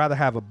 Because I'd rather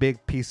have a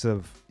big piece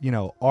of, you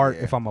know, art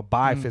if I'm a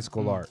buy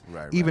physical art,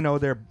 even though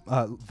their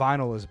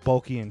vinyl is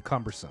bulky and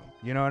cumbersome.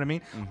 You know what I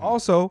mean?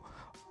 Also,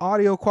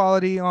 audio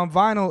quality on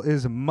vinyl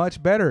is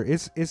much better.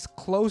 It's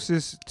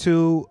closest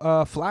to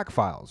FLAC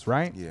files,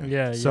 right?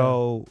 Yeah.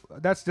 So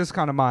that's just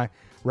kind of my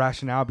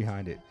rationale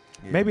behind it.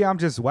 Yeah. Maybe I'm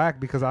just whack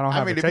because I don't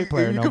have a tape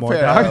player no more. You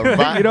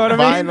know what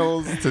I mean?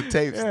 Vinyls to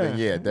tapes, then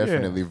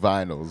definitely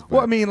vinyls. But. Well,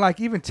 I mean, like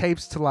even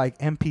tapes to like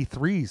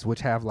MP3s,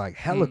 which have like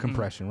hella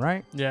compression,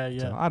 right? Yeah.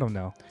 So, I don't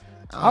know.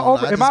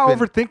 Am I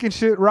overthinking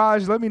shit,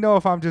 Raj? Let me know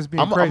if I'm just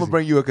being crazy. I'm gonna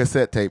bring you a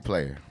cassette tape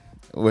player.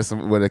 with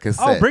a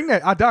cassette. Oh, bring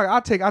that.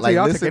 I'll take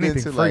listening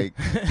anything to free.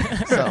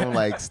 like something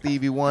like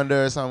Stevie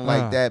Wonder or something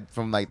like that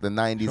from like the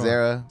 90s Sure.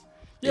 era.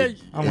 Yeah,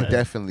 it would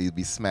definitely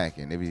be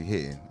smacking. It'd be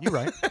hitting. You're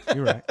right.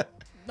 You're right.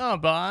 No,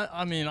 but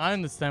I mean, I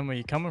understand where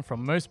you're coming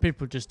from. Most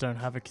people just don't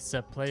have a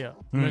cassette player.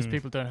 Most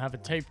people don't have a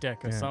tape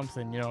deck or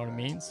something, you know what I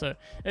mean? So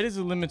it is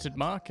a limited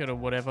market or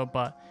whatever,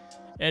 but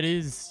it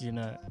is, you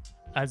know,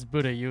 as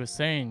Buddha, you were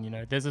saying, you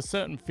know, there's a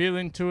certain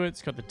feeling to it.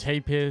 It's got the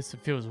tape hiss.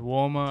 It feels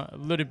warmer. A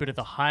little bit of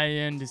the high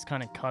end is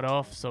kind of cut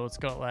off. So it's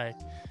got like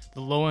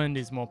the low end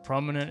is more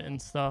prominent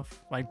and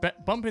stuff. Like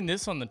bumping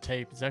this on the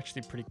tape is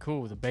actually pretty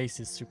cool. The bass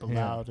is super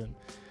loud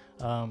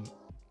and,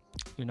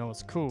 you know,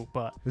 it's cool.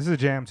 But this is a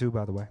jam too,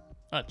 by the way.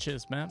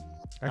 cheers, man.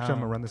 Actually, I'm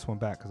gonna run this one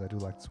back because I do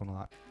like this one a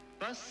lot.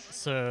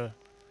 So,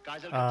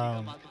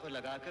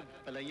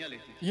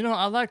 you know,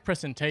 I like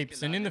pressing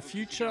tapes, and in the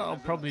future, I'll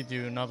probably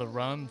do another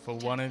run for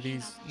one of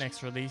these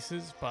next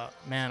releases. But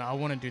man, I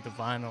want to do the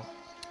vinyl.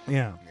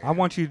 Yeah, I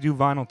want you to do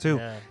vinyl too.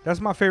 Yeah. That's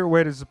my favorite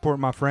way to support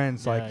my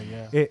friends. Like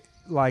it,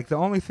 like the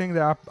only thing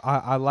that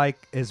I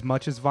like as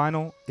much as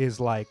vinyl is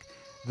like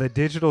the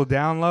digital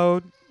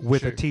download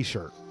with a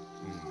T-shirt.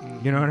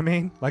 You know what I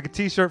mean? Like a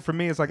T-shirt for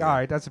me is like, all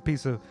right, that's a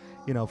piece of,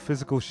 you know,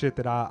 physical shit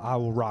that I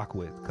will rock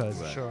with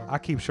because I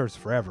keep shirts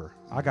forever.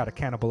 I got a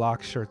Cannibal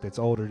Ox shirt that's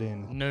older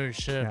than no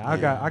shit. Yeah,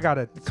 I got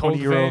a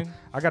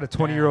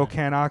 20-year-old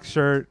Can Ox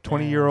shirt,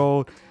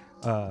 20-year-old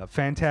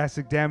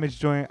Fantastic Damage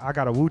joint. I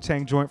got a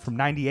Wu-Tang joint from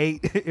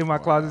 '98 in my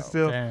closet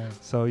still. Damn.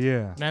 So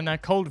yeah, man,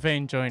 that Cold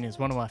Vein joint is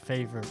one of my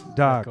favorite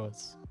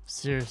records.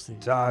 Seriously,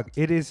 dog.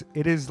 It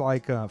is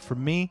like for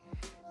me,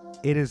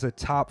 it is a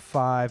top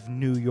 5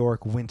 New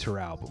York winter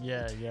album.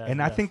 Yeah.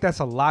 And I think that's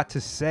a lot to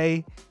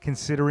say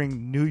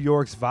considering New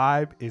York's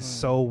vibe is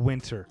so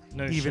winter,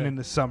 even in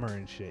the summer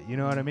and shit. You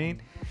know what I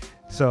mean?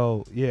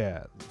 So,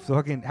 yeah.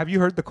 Fucking, have you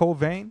heard the Cold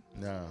Vein?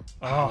 No.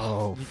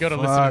 Oh, you got to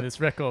listen to this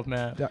record,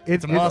 man.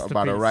 It's a masterpiece. I'm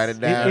about to write it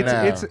down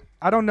now.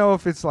 I don't know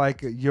if it's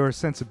like your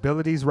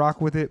sensibilities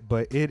rock with it,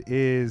 but it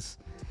is.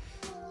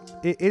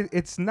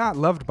 It's not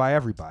loved by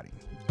everybody,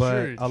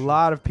 but a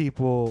lot of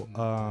people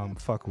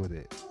fuck with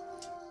it.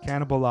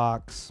 Cannibal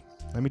Ox.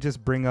 Let me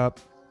just bring up.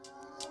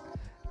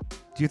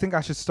 Do you think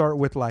I should start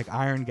with like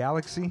Iron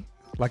Galaxy,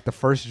 like the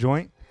first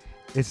joint?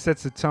 It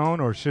sets a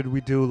tone, or should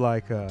we do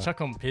like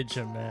Chuck on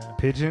Pigeon, man?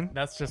 Pigeon?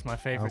 That's just my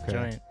favorite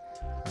joint.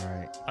 All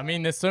right. I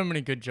mean, there's so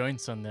many good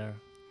joints on there.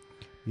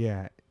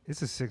 Yeah,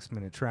 it's a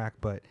 6-minute track,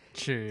 but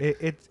true.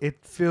 It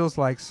feels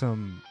like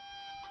some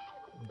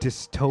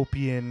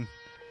dystopian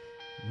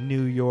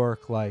New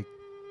York like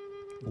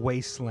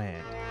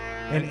wasteland.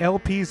 And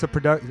LP's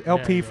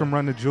LP from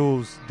Run the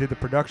Jewels did the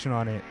production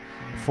on it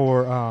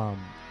for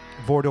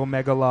Vortal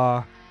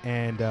Megalaw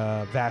and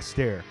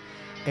Vastair,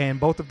 and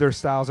both of their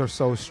styles are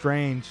so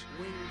strange.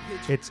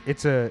 It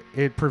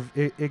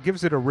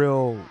gives it a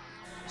real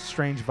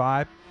strange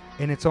vibe,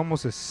 and it's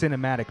almost a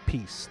cinematic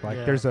piece.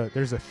 Like there's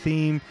a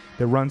theme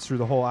that runs through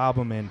the whole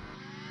album, and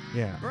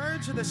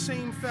birds of the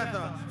same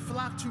feather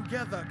flock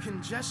together,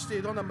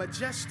 congested on a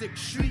majestic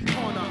street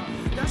corner.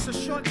 That's a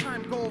short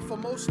time goal for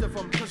most of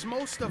them, cause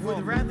most of them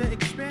would rather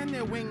expand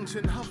their wings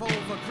and hover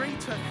over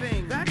greater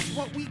things. That's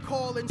what we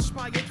call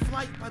inspired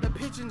flight by the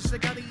pigeons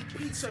that gotta eat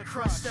pizza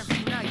crust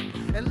every night.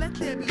 And let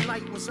there be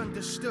light was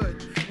understood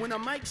when a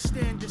mic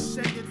stand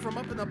descended from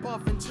up and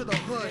above into the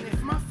hood. And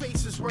if my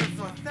face is worth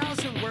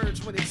 1,000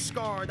 words when it's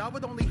scarred, I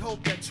would only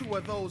hope that 2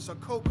 of those are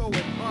cocoa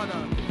and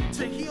butter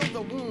to heal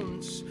the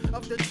wounds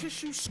of the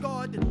tissue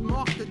scarred that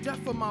marked the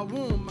death of my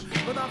womb.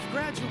 But I've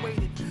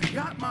graduated,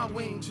 got my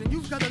wings, and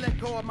you've gotta let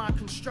go of my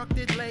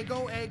constructed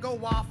Lego, ego,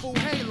 waffle,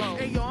 halo.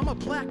 Hey yo, I'm a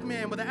black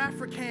man with an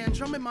African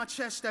drum in my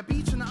chest that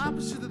beats in the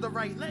opposite of the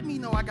right. Let me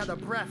know I got a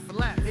breath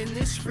left in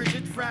this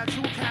frigid,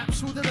 fragile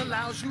capsule that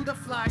allows you to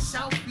fly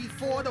south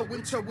before the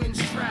winter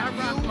winds trap.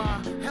 I rock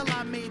my hell,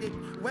 I made it.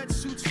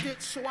 Wetsuit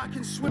stitch so I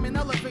can swim in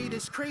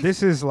elevators. Crazy.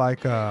 This is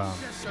like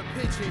Just a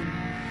pigeon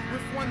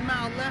with 1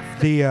 mile left.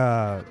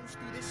 the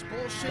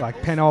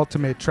like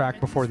penultimate track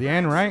before the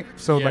end, right?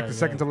 So like the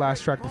second to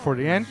last track before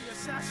the end,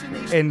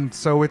 and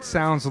so it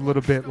sounds a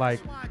little bit like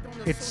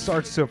it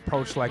starts to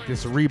approach like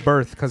this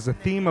rebirth, because the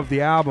theme of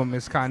the album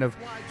is kind of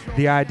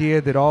the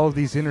idea that all of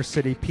these inner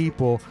city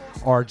people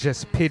are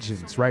just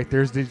pigeons, right?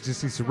 There's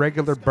just these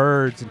regular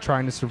birds and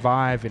trying to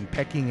survive and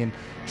pecking and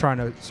trying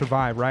to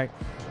survive, right?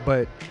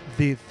 But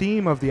the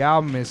theme of the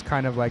album is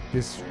kind of like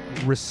this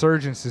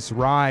resurgence, this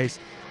rise,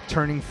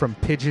 turning from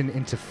pigeon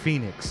into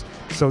phoenix.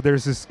 So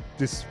there's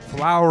this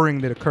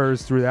flowering that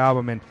occurs through the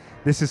album, and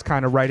this is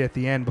kind of right at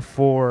the end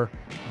before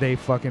they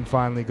fucking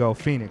finally go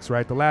phoenix,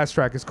 right? The last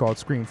track is called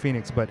Scream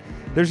Phoenix, but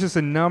there's just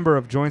a number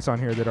of joints on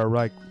here that are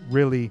like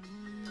really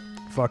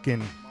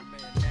fucking.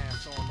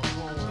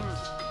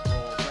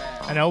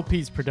 And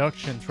LP's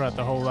production throughout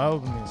the whole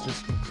album is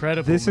just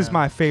incredible. This is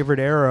my favorite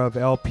era of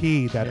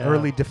LP, that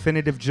early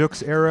Definitive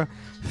Jux era,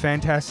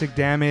 Fantastic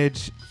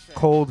Damage,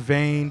 Cold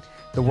Vein,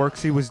 the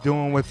works he was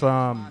doing with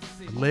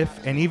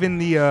Liff, and even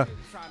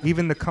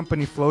the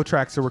company flow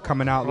tracks that were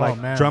coming out,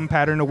 like Drum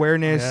Pattern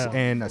Awareness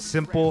and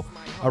Simple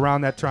around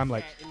that time,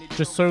 like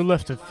just so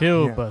left of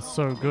field, Yeah. but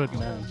so good,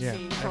 man. Yeah.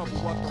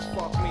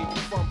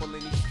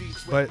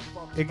 But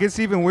it gets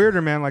even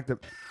weirder, man. Like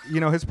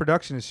his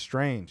production is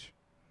strange.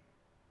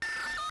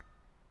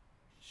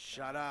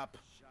 Shut up.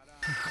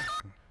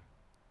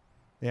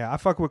 Yeah, I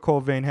fuck with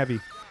Cold Vein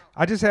heavy.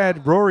 I just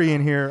had Rory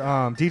in here,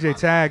 DJ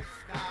Tag,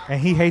 and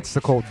he hates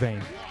the Cold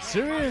Vein.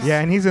 Serious?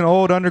 Yeah, and he's an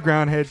old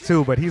underground head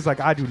too, but he's like,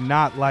 I do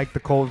not like the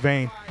Cold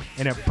Vein,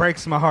 and it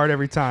breaks my heart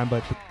every time.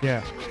 But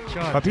yeah,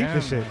 God I beat damn,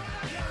 this shit. man.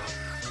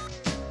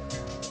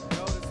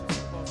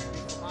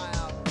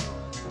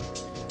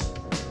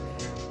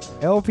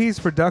 LP's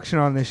production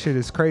on this shit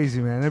is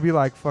crazy, man. There'd be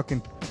like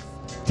fucking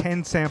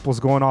 10 samples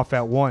going off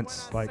at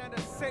once, like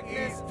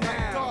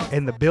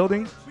in the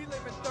building.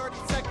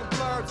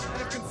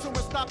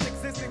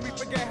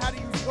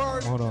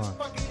 Hold on.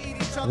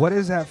 What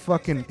is that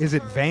fucking? Is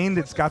it Vane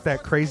that's got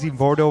that crazy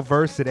Vordo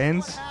verse that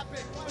ends?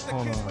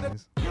 Hold on.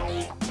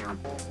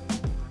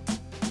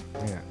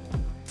 Yeah.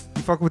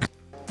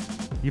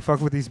 You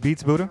fuck with these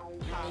beats, Buddha?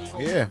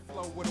 Yeah,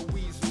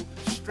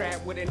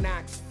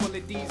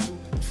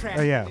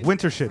 Oh yeah,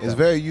 winter shit. it's though.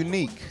 very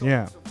unique.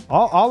 Yeah.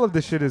 All of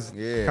the shit is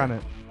Yeah. kind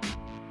of.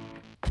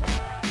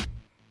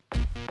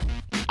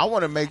 I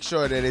want to make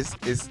sure that it's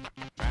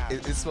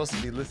supposed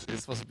to be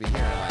it's supposed to be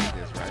hearing like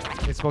this,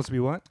 right? It's supposed to be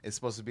what? It's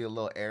supposed to be a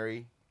little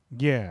airy.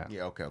 Yeah.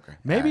 Yeah, okay.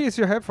 Maybe Alright. it's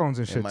your headphones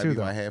and It shit might too, be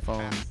though. my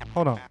headphones.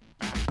 Hold on.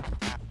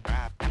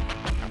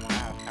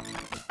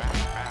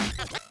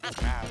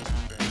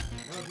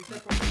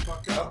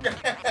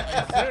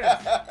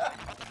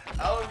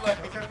 I was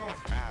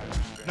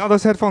like, No,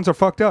 those headphones are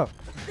fucked up.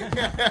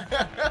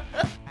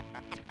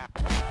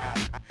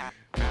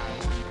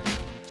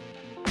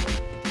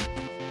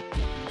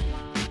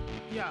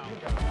 Yo,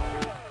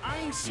 I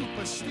ain't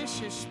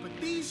superstitious, but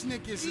these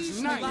niggas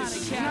is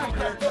nice. You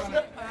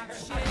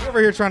over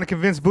here trying to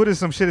convince Buddha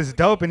some shit is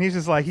dope, and he's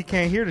just like, he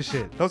can't hear the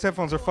shit. Those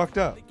headphones are fucked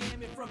up.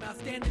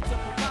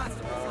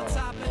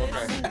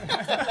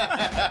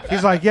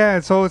 He's like, yeah,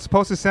 so it's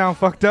supposed to sound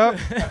fucked up?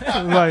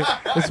 Like,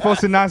 it's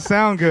supposed to not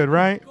sound good,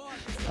 right?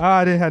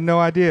 I had no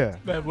idea.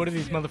 Man, what are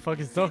these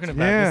motherfuckers talking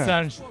about?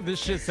 Yeah. This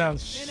shit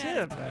sounds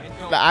shit, man.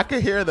 Now, I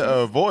could hear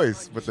the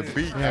voice, but the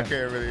beat, Yeah. I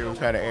can't really. It was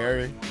kind of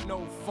airy.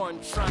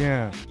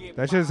 Yeah,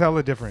 that shit is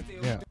hella different.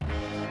 Yeah.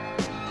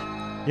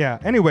 Yeah.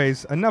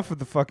 Anyways, enough of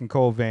the fucking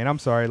Cold Vein. I'm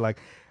sorry. Like,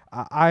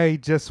 I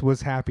just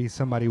was happy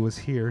somebody was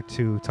here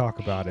to talk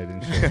about it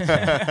and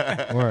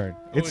shit. Word.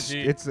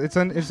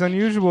 It's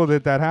unusual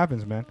that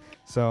happens, man.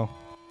 So,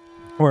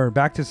 word.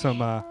 Back to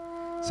some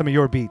of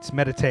your beats.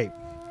 Meditate.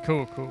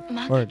 Cool.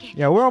 Word.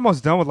 Yeah, we're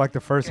almost done with like the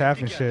first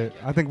half and shit.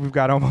 I think we've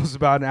got almost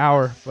about an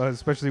hour,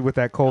 especially with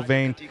that Cold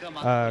Vein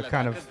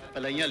kind of.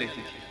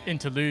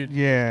 Interlude.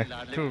 Yeah.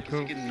 Cool.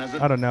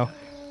 I don't know.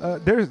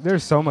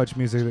 There's so much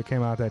music that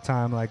came out that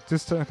time. Like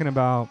just talking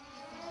about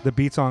the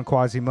beats on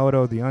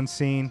Quasimodo, the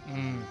Unseen.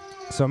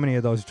 So many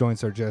of those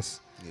joints are just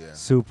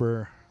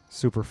super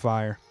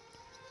fire.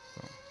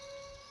 So,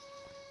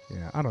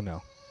 yeah, I don't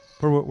know.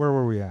 Where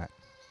were we at?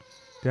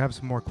 Do you have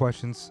some more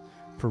questions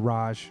for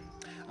Raj?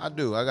 I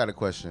do. I got a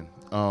question.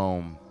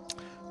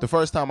 The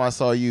first time I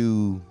saw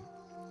you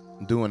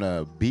doing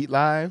a beat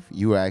live,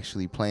 you were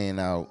actually playing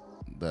out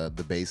the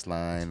bass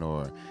line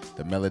or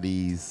the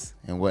melodies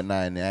and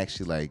whatnot, and it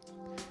actually like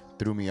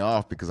threw me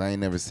off because I ain't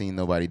never seen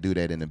nobody do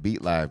that in a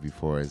beat live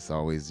before. It's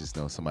always just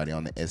somebody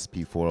on the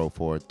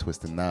SP404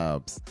 twisting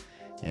knobs.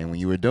 And when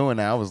you were doing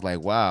that, I was like,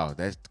 wow,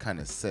 that kind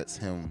of sets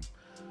him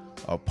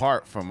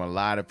apart from a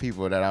lot of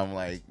people that I'm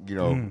like,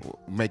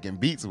 making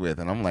beats with.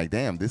 And I'm like,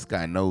 damn, this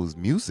guy knows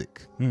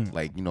music.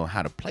 Like,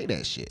 how to play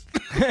that shit.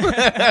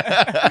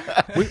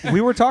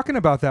 we were talking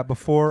about that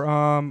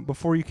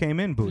before you came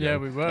in, Buddha. Yeah,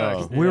 we were.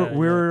 Oh. actually.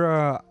 We're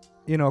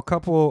a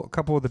couple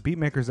of the beat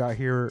makers out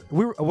here.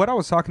 What I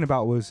was talking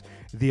about was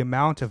the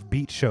amount of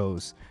beat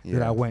shows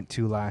that I went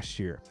to last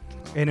year.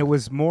 And it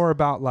was more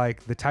about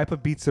like the type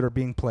of beats that are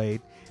being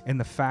played and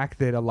the fact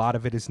that a lot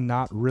of it is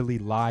not really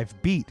live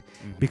beat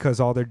because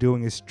all they're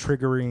doing is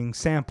triggering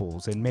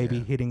samples and maybe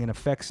hitting an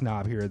effects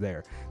knob here or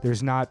there.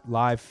 There's not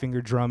live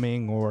finger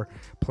drumming or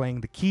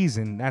playing the keys,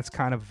 and that's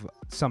kind of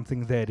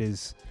something that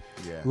is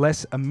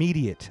less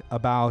immediate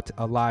about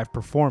a live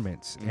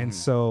performance. And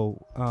so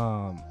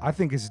I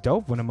think it's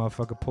dope when a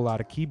motherfucker pull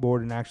out a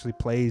keyboard and actually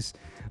plays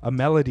a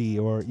melody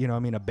or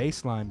a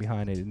bass line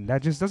behind it, and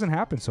that just doesn't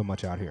happen so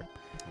much out here.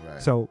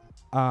 Right. So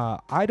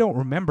I don't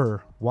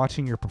remember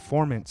watching your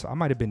performance. I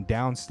might have been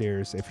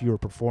downstairs if you were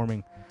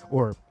performing,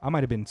 or I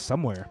might have been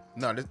somewhere.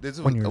 No, this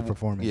was when you were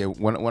performing. Yeah,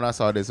 when I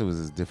saw this, it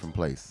was a different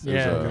place. It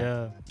was,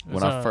 It when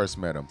was, I first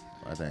met him,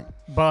 I think.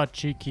 Bar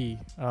Chiki.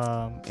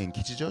 In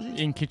Kichijoji?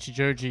 In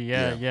Kichijoji,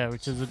 yeah,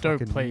 which is a dope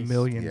Fucking place.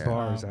 million Yeah.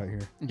 bars out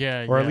here,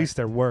 Yeah, or at least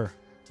there were.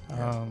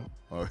 Oh,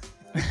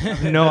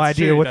 No That's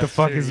idea true, what the that's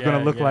fuck true, is gonna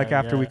yeah, look like yeah,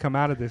 after we yeah. come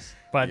out of this.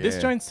 But this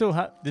Yeah. joint's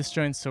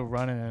still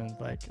running, and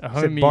like a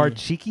Is it homie. Bar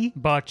Cheeky?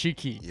 Bar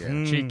Chiki. Yeah.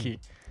 Chiki.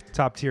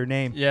 Top tier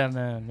name. Yeah,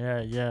 man.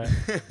 Yeah.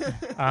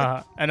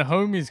 And a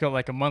homie's got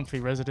like a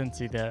monthly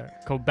residency there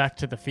called Back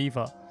to the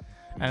Fever.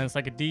 And it's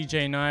like a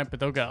DJ night,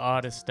 but they'll get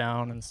artists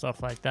down and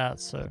stuff like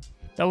that. So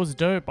That was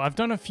dope. I've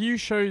done a few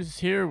shows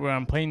here where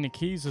I'm playing the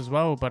keys as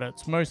well, but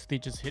it's mostly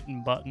just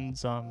hitting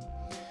buttons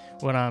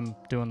when I'm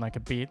doing like a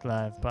beat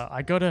live. But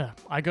I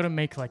gotta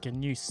make like a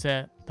new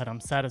set that I'm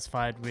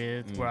satisfied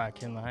with, where I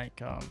can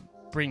like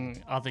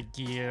bring other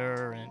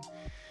gear and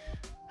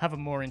have a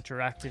more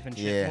interactive and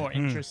shit, more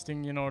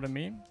interesting, you know what I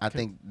mean? I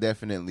think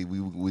definitely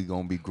we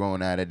gonna be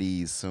growing out of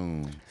these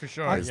soon. For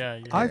sure,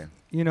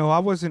 I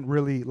wasn't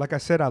really, like I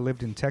said, I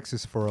lived in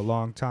Texas for a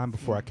long time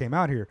before I came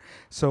out here.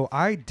 So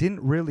I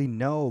didn't really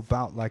know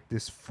about like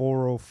this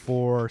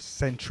 404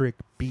 centric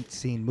beat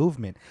scene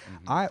movement.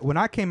 When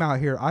I came out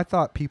here, I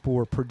thought people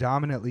were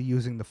predominantly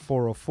using the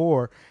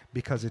 404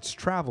 because it's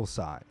travel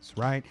size,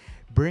 right?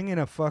 Bringing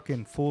a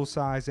fucking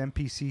full-size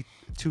MPC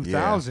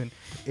 2000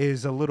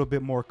 is a little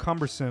bit more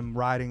cumbersome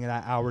riding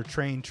that hour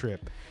train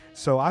trip.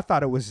 So I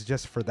thought it was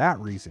just for that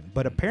reason.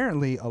 But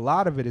apparently a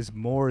lot of it is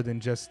more than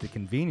just the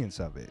convenience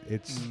of it.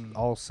 It's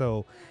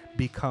also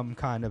become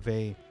kind of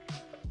a,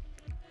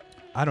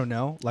 I don't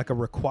know, like a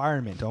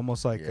requirement,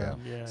 almost like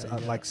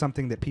like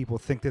something that people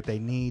think that they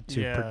need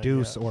to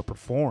produce or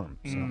perform.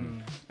 So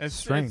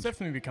it's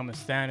definitely become a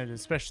standard,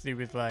 especially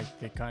with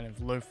like the kind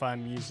of lo-fi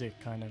music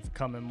kind of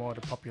coming more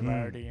to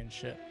popularity and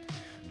shit.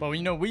 But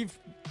you know, we've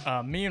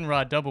me and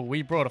Rod Double,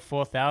 we brought a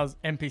 4000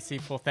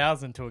 MPC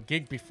 4000 to a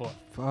gig before.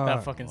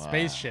 That fucking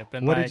spaceship.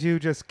 And what did you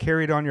just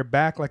carry it on your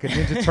back like a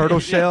Ninja Turtle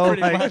shell?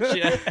 Pretty much,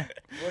 yeah.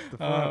 What the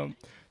fuck?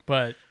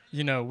 But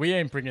you know, we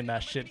ain't bringing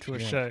that shit to a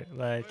show.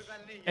 Like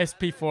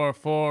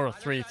SP404 or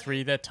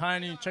 33, they're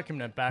tiny. Check them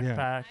in a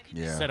backpack,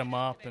 set them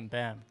up, and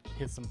bam,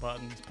 hit some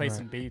buttons, play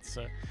some beats.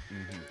 So,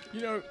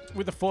 you know,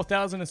 with the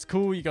 4000, it's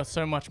cool. You got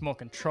so much more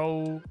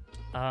control.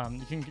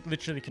 You can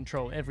literally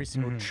control every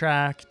single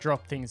track,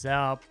 drop things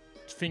out,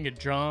 finger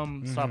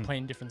drum, start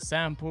playing different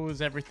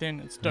samples,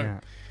 everything. It's dope. Yeah.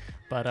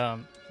 But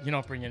you're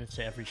not bringing it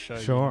to every show.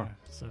 Sure. You know,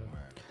 so.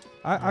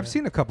 I've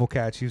seen a couple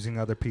cats using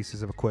other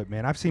pieces of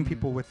equipment. I've seen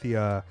people with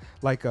the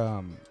what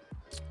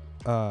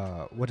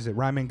is it,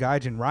 Ryman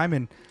Gaijin.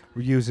 Ryman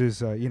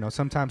uses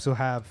sometimes he'll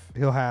have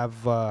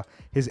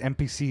his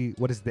MPC,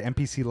 what is it, the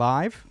MPC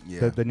Live,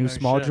 the new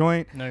small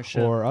joint,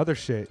 or other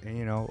shit.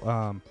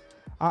 And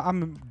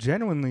I'm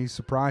genuinely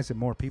surprised that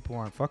more people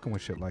aren't fucking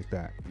with shit like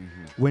that.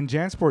 When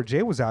Jansport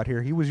J was out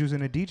here, he was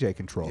using a DJ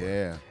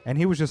controller, and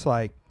he was just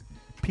like,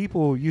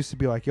 people used to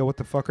be like, yo, what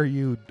the fuck are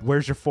you,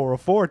 where's your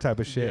 404 type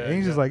of shit? And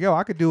he's just like, yo,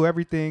 I could do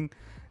everything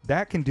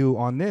that can do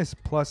on this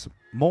plus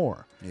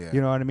more.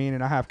 You know what I mean?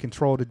 And I have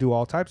control to do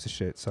all types of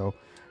shit. So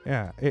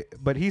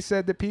but he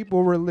said that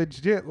people were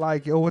legit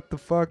like, yo, what the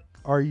fuck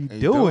are you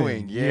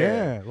doing?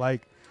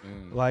 Like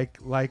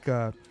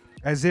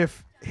as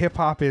if hip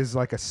hop is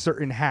like a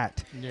certain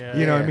hat,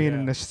 you know what I mean,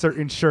 and a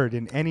certain shirt,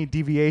 and any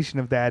deviation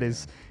of that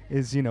is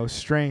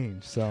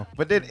strange. So,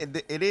 but then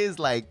it is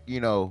like,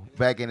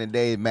 back in the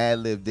day,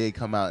 Madlib did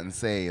come out and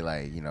say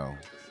like,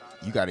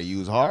 you got to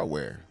use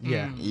hardware.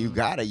 You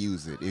got to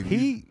use it.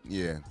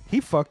 He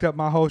fucked up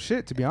my whole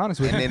shit, to be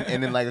honest with you.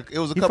 And then like it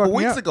was a couple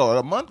weeks ago,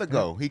 a month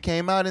ago, he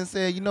came out and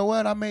said, you know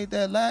what, I made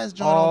that last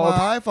joint on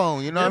my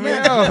iPhone. You know what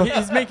I mean?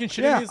 He's making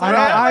shit. On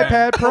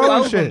iPad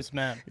Pro and shit.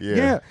 Man.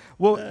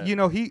 Well,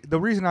 the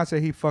reason I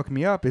say he fucked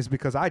me up is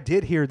because I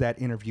did hear that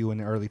interview in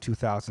the early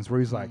 2000s where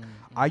he's like,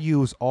 I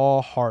use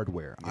all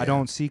hardware. I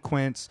don't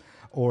sequence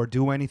or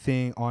do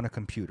anything on a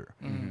computer.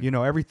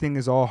 Everything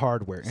is all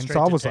hardware. And so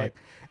I was like,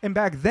 and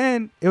back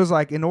then it was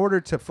like, in order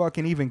to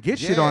fucking even get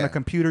shit on a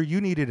computer, you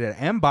needed an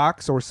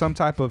M-Box or some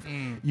type of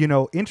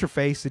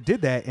interface that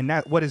did that. And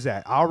that, what is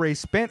that? I already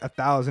spent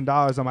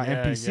 $1,000 on my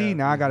MPC.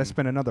 Now I got to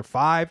spend another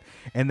 $5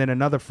 and then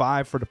another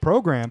 $5 for the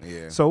program.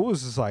 So it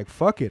was just like,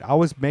 fuck it. I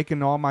was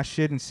making all my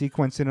shit and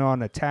sequencing it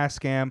on a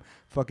Tascam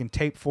fucking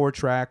tape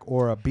 4-track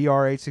or a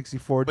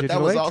BR-864 but digital 8-track.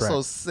 But that was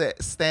also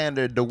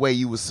standard the way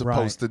you was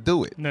supposed to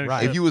do it.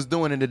 If you was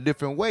doing it a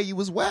different way, you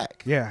was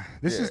whack.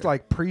 This is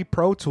like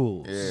pre-Pro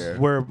Tools,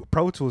 where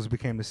Pro Tools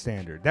became the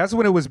standard. That's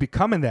when it was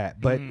becoming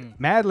that. But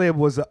Madlib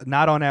was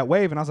not on that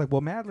wave, and I was like,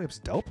 well, Madlib's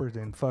doper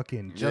than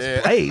fucking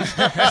Just Blaze.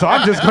 So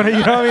I'm just gonna,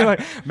 you know what I mean? Like,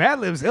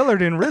 Madlib's iller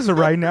than RZA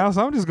right now,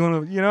 so I'm just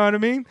gonna, you know what I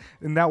mean?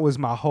 And that was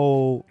my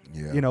whole,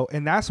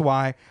 and that's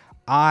why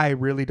I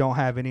really don't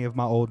have any of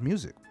my old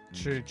music.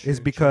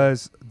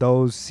 Because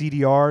those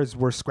CDRs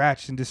were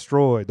scratched and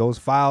destroyed. Those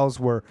files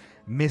were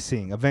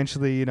missing.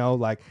 Eventually,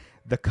 like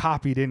the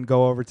copy didn't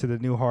go over to the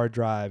new hard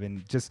drive,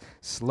 and just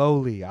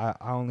slowly, I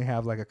only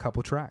have like a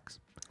couple tracks.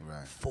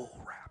 Full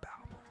rap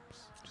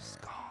albums,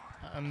 just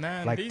gone.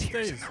 Man, like these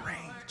Tears days, in the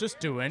Rain. just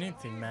do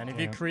anything, man. If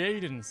you're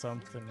creating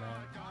something,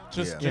 man,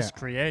 just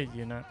create.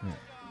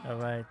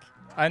 Like,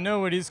 I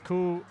know it is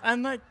cool,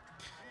 and like,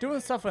 doing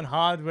stuff on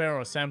hardware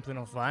or sampling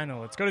off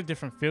vinyl, it's got a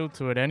different feel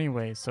to it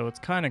anyway, so it's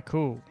kind of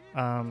cool,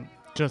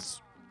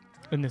 just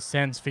in the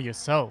sense for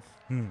yourself.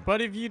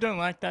 But if you don't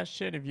like that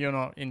shit, if you're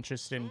not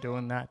interested in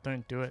doing that,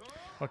 don't do it.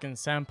 Fucking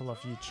sample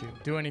off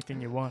YouTube. Do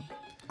anything you want.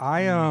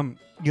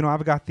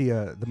 I've got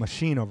the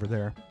machine over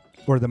there,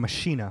 or the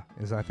machina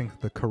is I think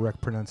the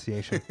correct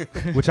pronunciation,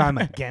 which I'm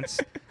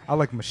against. I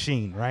like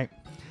machine, right?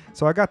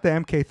 So I got the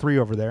MK3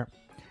 over there,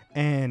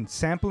 and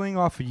sampling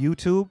off of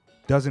YouTube,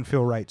 doesn't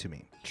feel right to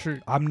me. True.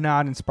 I'm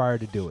not inspired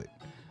to do it.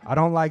 I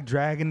don't like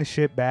dragging the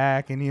shit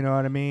back, and you know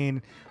what I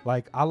mean?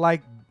 Like, I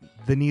like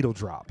the needle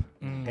drop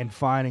and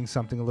finding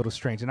something a little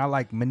strange. And I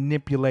like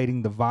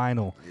manipulating the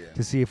vinyl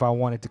to see if I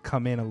want it to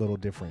come in a little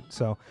different.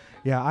 So,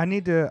 yeah, I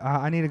need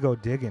to go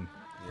digging.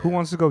 Who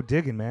wants to go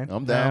digging, man?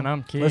 I'm down. Man,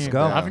 I'm keen. Let's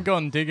go. I haven't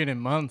gone digging in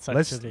months,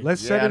 actually. Let's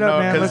set it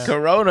up, man. Because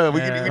Corona, we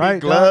Right,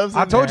 need gloves.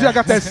 I told you I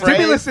got that Spray.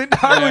 stimulus.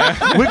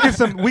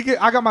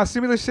 I got my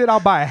stimulus shit.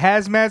 I'll buy a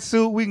hazmat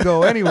suit. We can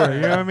go anywhere.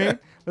 You know what I mean?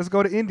 Let's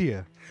go to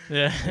India.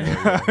 Yeah.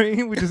 I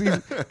mean, we just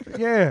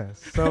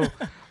So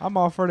I'm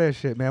all for that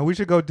shit, man. We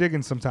should go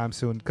digging sometime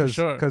soon because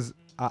Sure.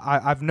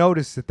 I've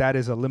noticed that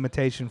is a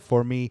limitation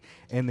for me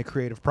in the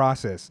creative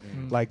process.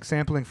 Like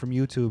sampling from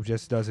YouTube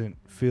just doesn't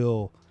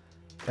feel.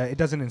 It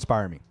doesn't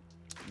inspire me.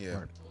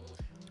 Yeah.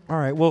 All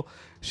right. Well,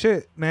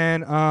 shit,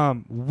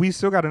 man. We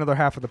still got another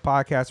half of the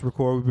podcast to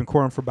record. We've been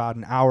recording for about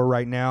an hour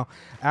right now.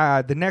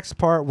 The next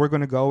part, we're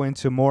going to go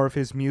into more of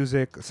his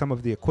music, some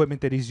of the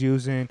equipment that he's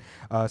using,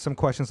 some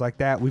questions like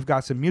that. We've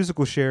got some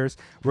musical shares.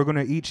 We're going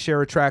to each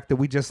share a track that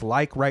we just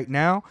like right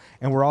now,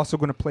 and we're also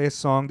going to play a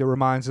song that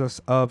reminds us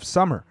of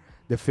summer,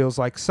 that feels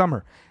like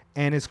summer.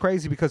 And it's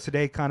crazy because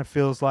today kind of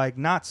feels like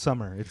not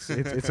summer.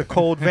 It's a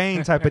cold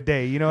vein type of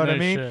day. You know what I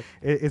mean?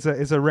 Shit.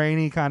 It's a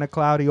rainy, kind of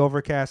cloudy,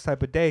 overcast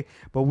type of day.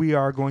 But we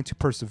are going to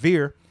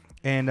persevere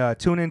and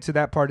tune into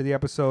that part of the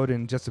episode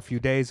in just a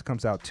few days. It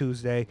comes out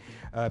Tuesday.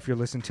 If you're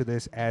listening to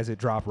this as it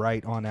dropped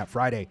right on that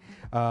Friday.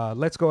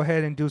 Let's go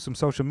ahead and do some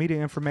social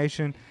media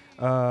information.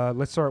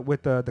 Let's start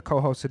with the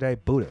co-host today,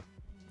 Buddha.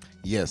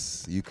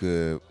 Yes, you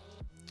could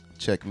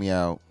check me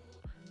out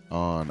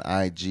on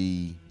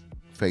IG,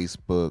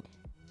 Facebook,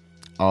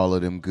 all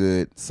of them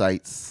good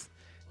sites.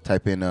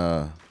 Type in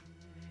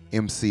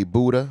MC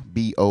Buddha,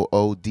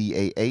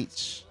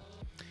 BOODAH,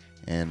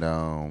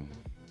 and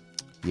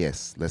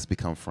yes, let's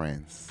become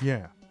friends.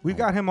 Yeah. We've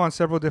got him on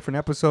several different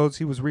episodes.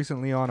 He was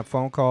recently on a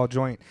phone call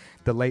joint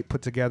the Late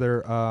put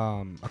together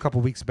a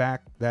couple weeks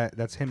back.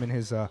 That's him and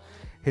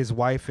his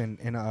wife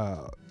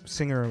and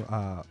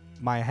singer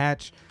Maya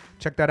Hatch.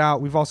 Check that out.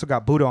 We've also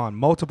got Buddha on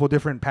multiple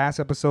different past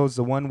episodes.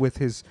 The one with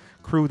his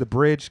crew, The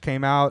Bridge,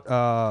 came out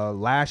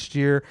last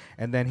year,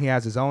 and then he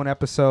has his own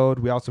episode.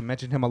 We also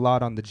mentioned him a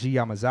lot on the G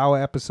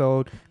Yamazawa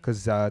episode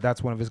because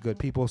that's one of his good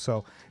people.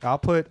 So I'll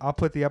put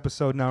the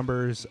episode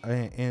numbers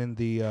in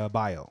the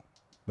bio.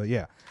 But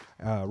yeah,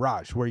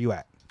 Raj, where you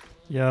at?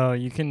 Yo,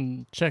 you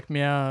can check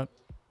me out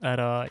at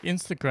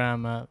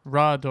Instagram at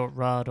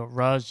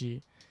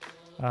ra.ra.raji.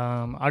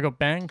 I got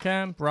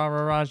Bandcamp,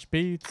 Raj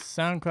Beats,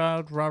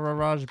 SoundCloud,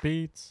 Raj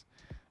Beats.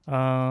 But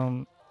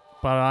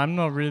I'm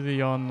not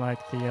really on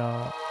like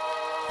the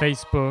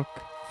Facebook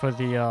for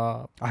the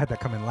I had that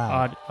coming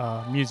loud.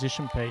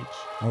 musician page.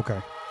 Okay.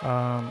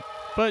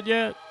 But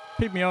yeah,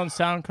 pick me on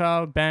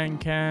SoundCloud,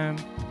 Bandcamp.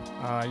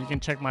 You can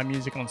check my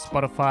music on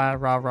Spotify,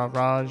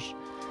 Raj,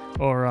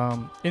 or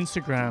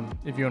Instagram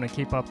if you want to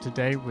keep up to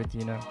date with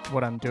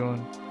what I'm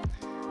doing.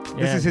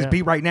 This is his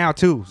beat right now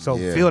too, so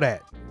feel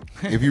that.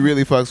 If you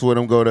really fucks with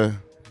him, go to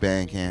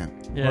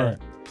Bandcamp. Yeah. Right.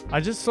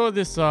 I just saw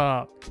this.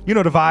 You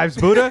know the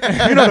vibes, Buddha.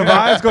 You know the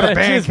vibes. Go to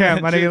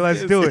Bandcamp, my nigga.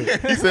 Let's do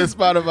it. He said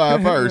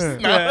Spotify first.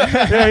 Yeah,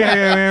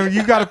 man.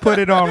 You got to put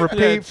it on repeat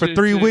Yeah, for true,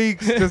 3 true.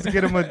 weeks just to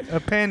get him a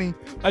penny.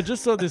 I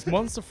just saw this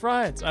Monster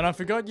Frights, and I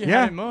forgot you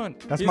Yeah, had him on.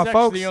 that's He's my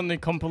folks. actually on the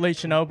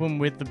compilation album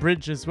with The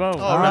Bridge as well.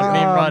 Oh, that me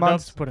and really?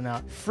 Rod-Dub's putting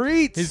out.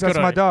 Freets. That's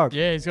my dog.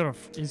 Yeah, he's got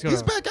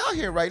He's back out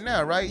here right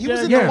now, right? He Yeah,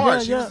 was in yeah, the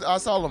march. yeah. I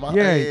saw him.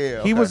 Yeah, he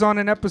okay. was on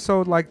an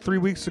episode like 3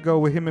 weeks ago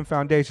with him and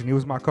Foundation. He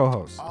was my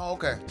co-host. Oh,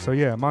 okay. So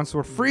yeah,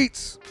 Monster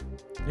Freets.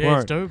 Yeah, Word.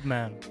 he's dope,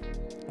 man.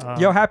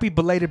 Yo, happy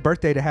belated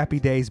birthday to Happy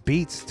Days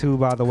Beats too,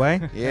 by the way.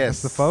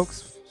 Yes. That's the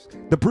folks.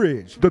 The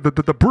Bridge. The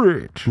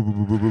Bridge.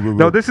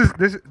 No, this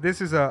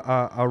is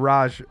a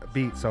Raj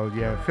beat. So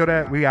yeah, feel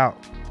that. We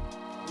out.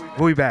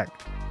 We'll be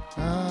back.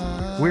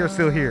 We are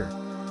still here,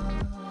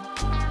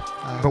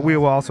 but we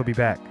will also be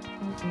back.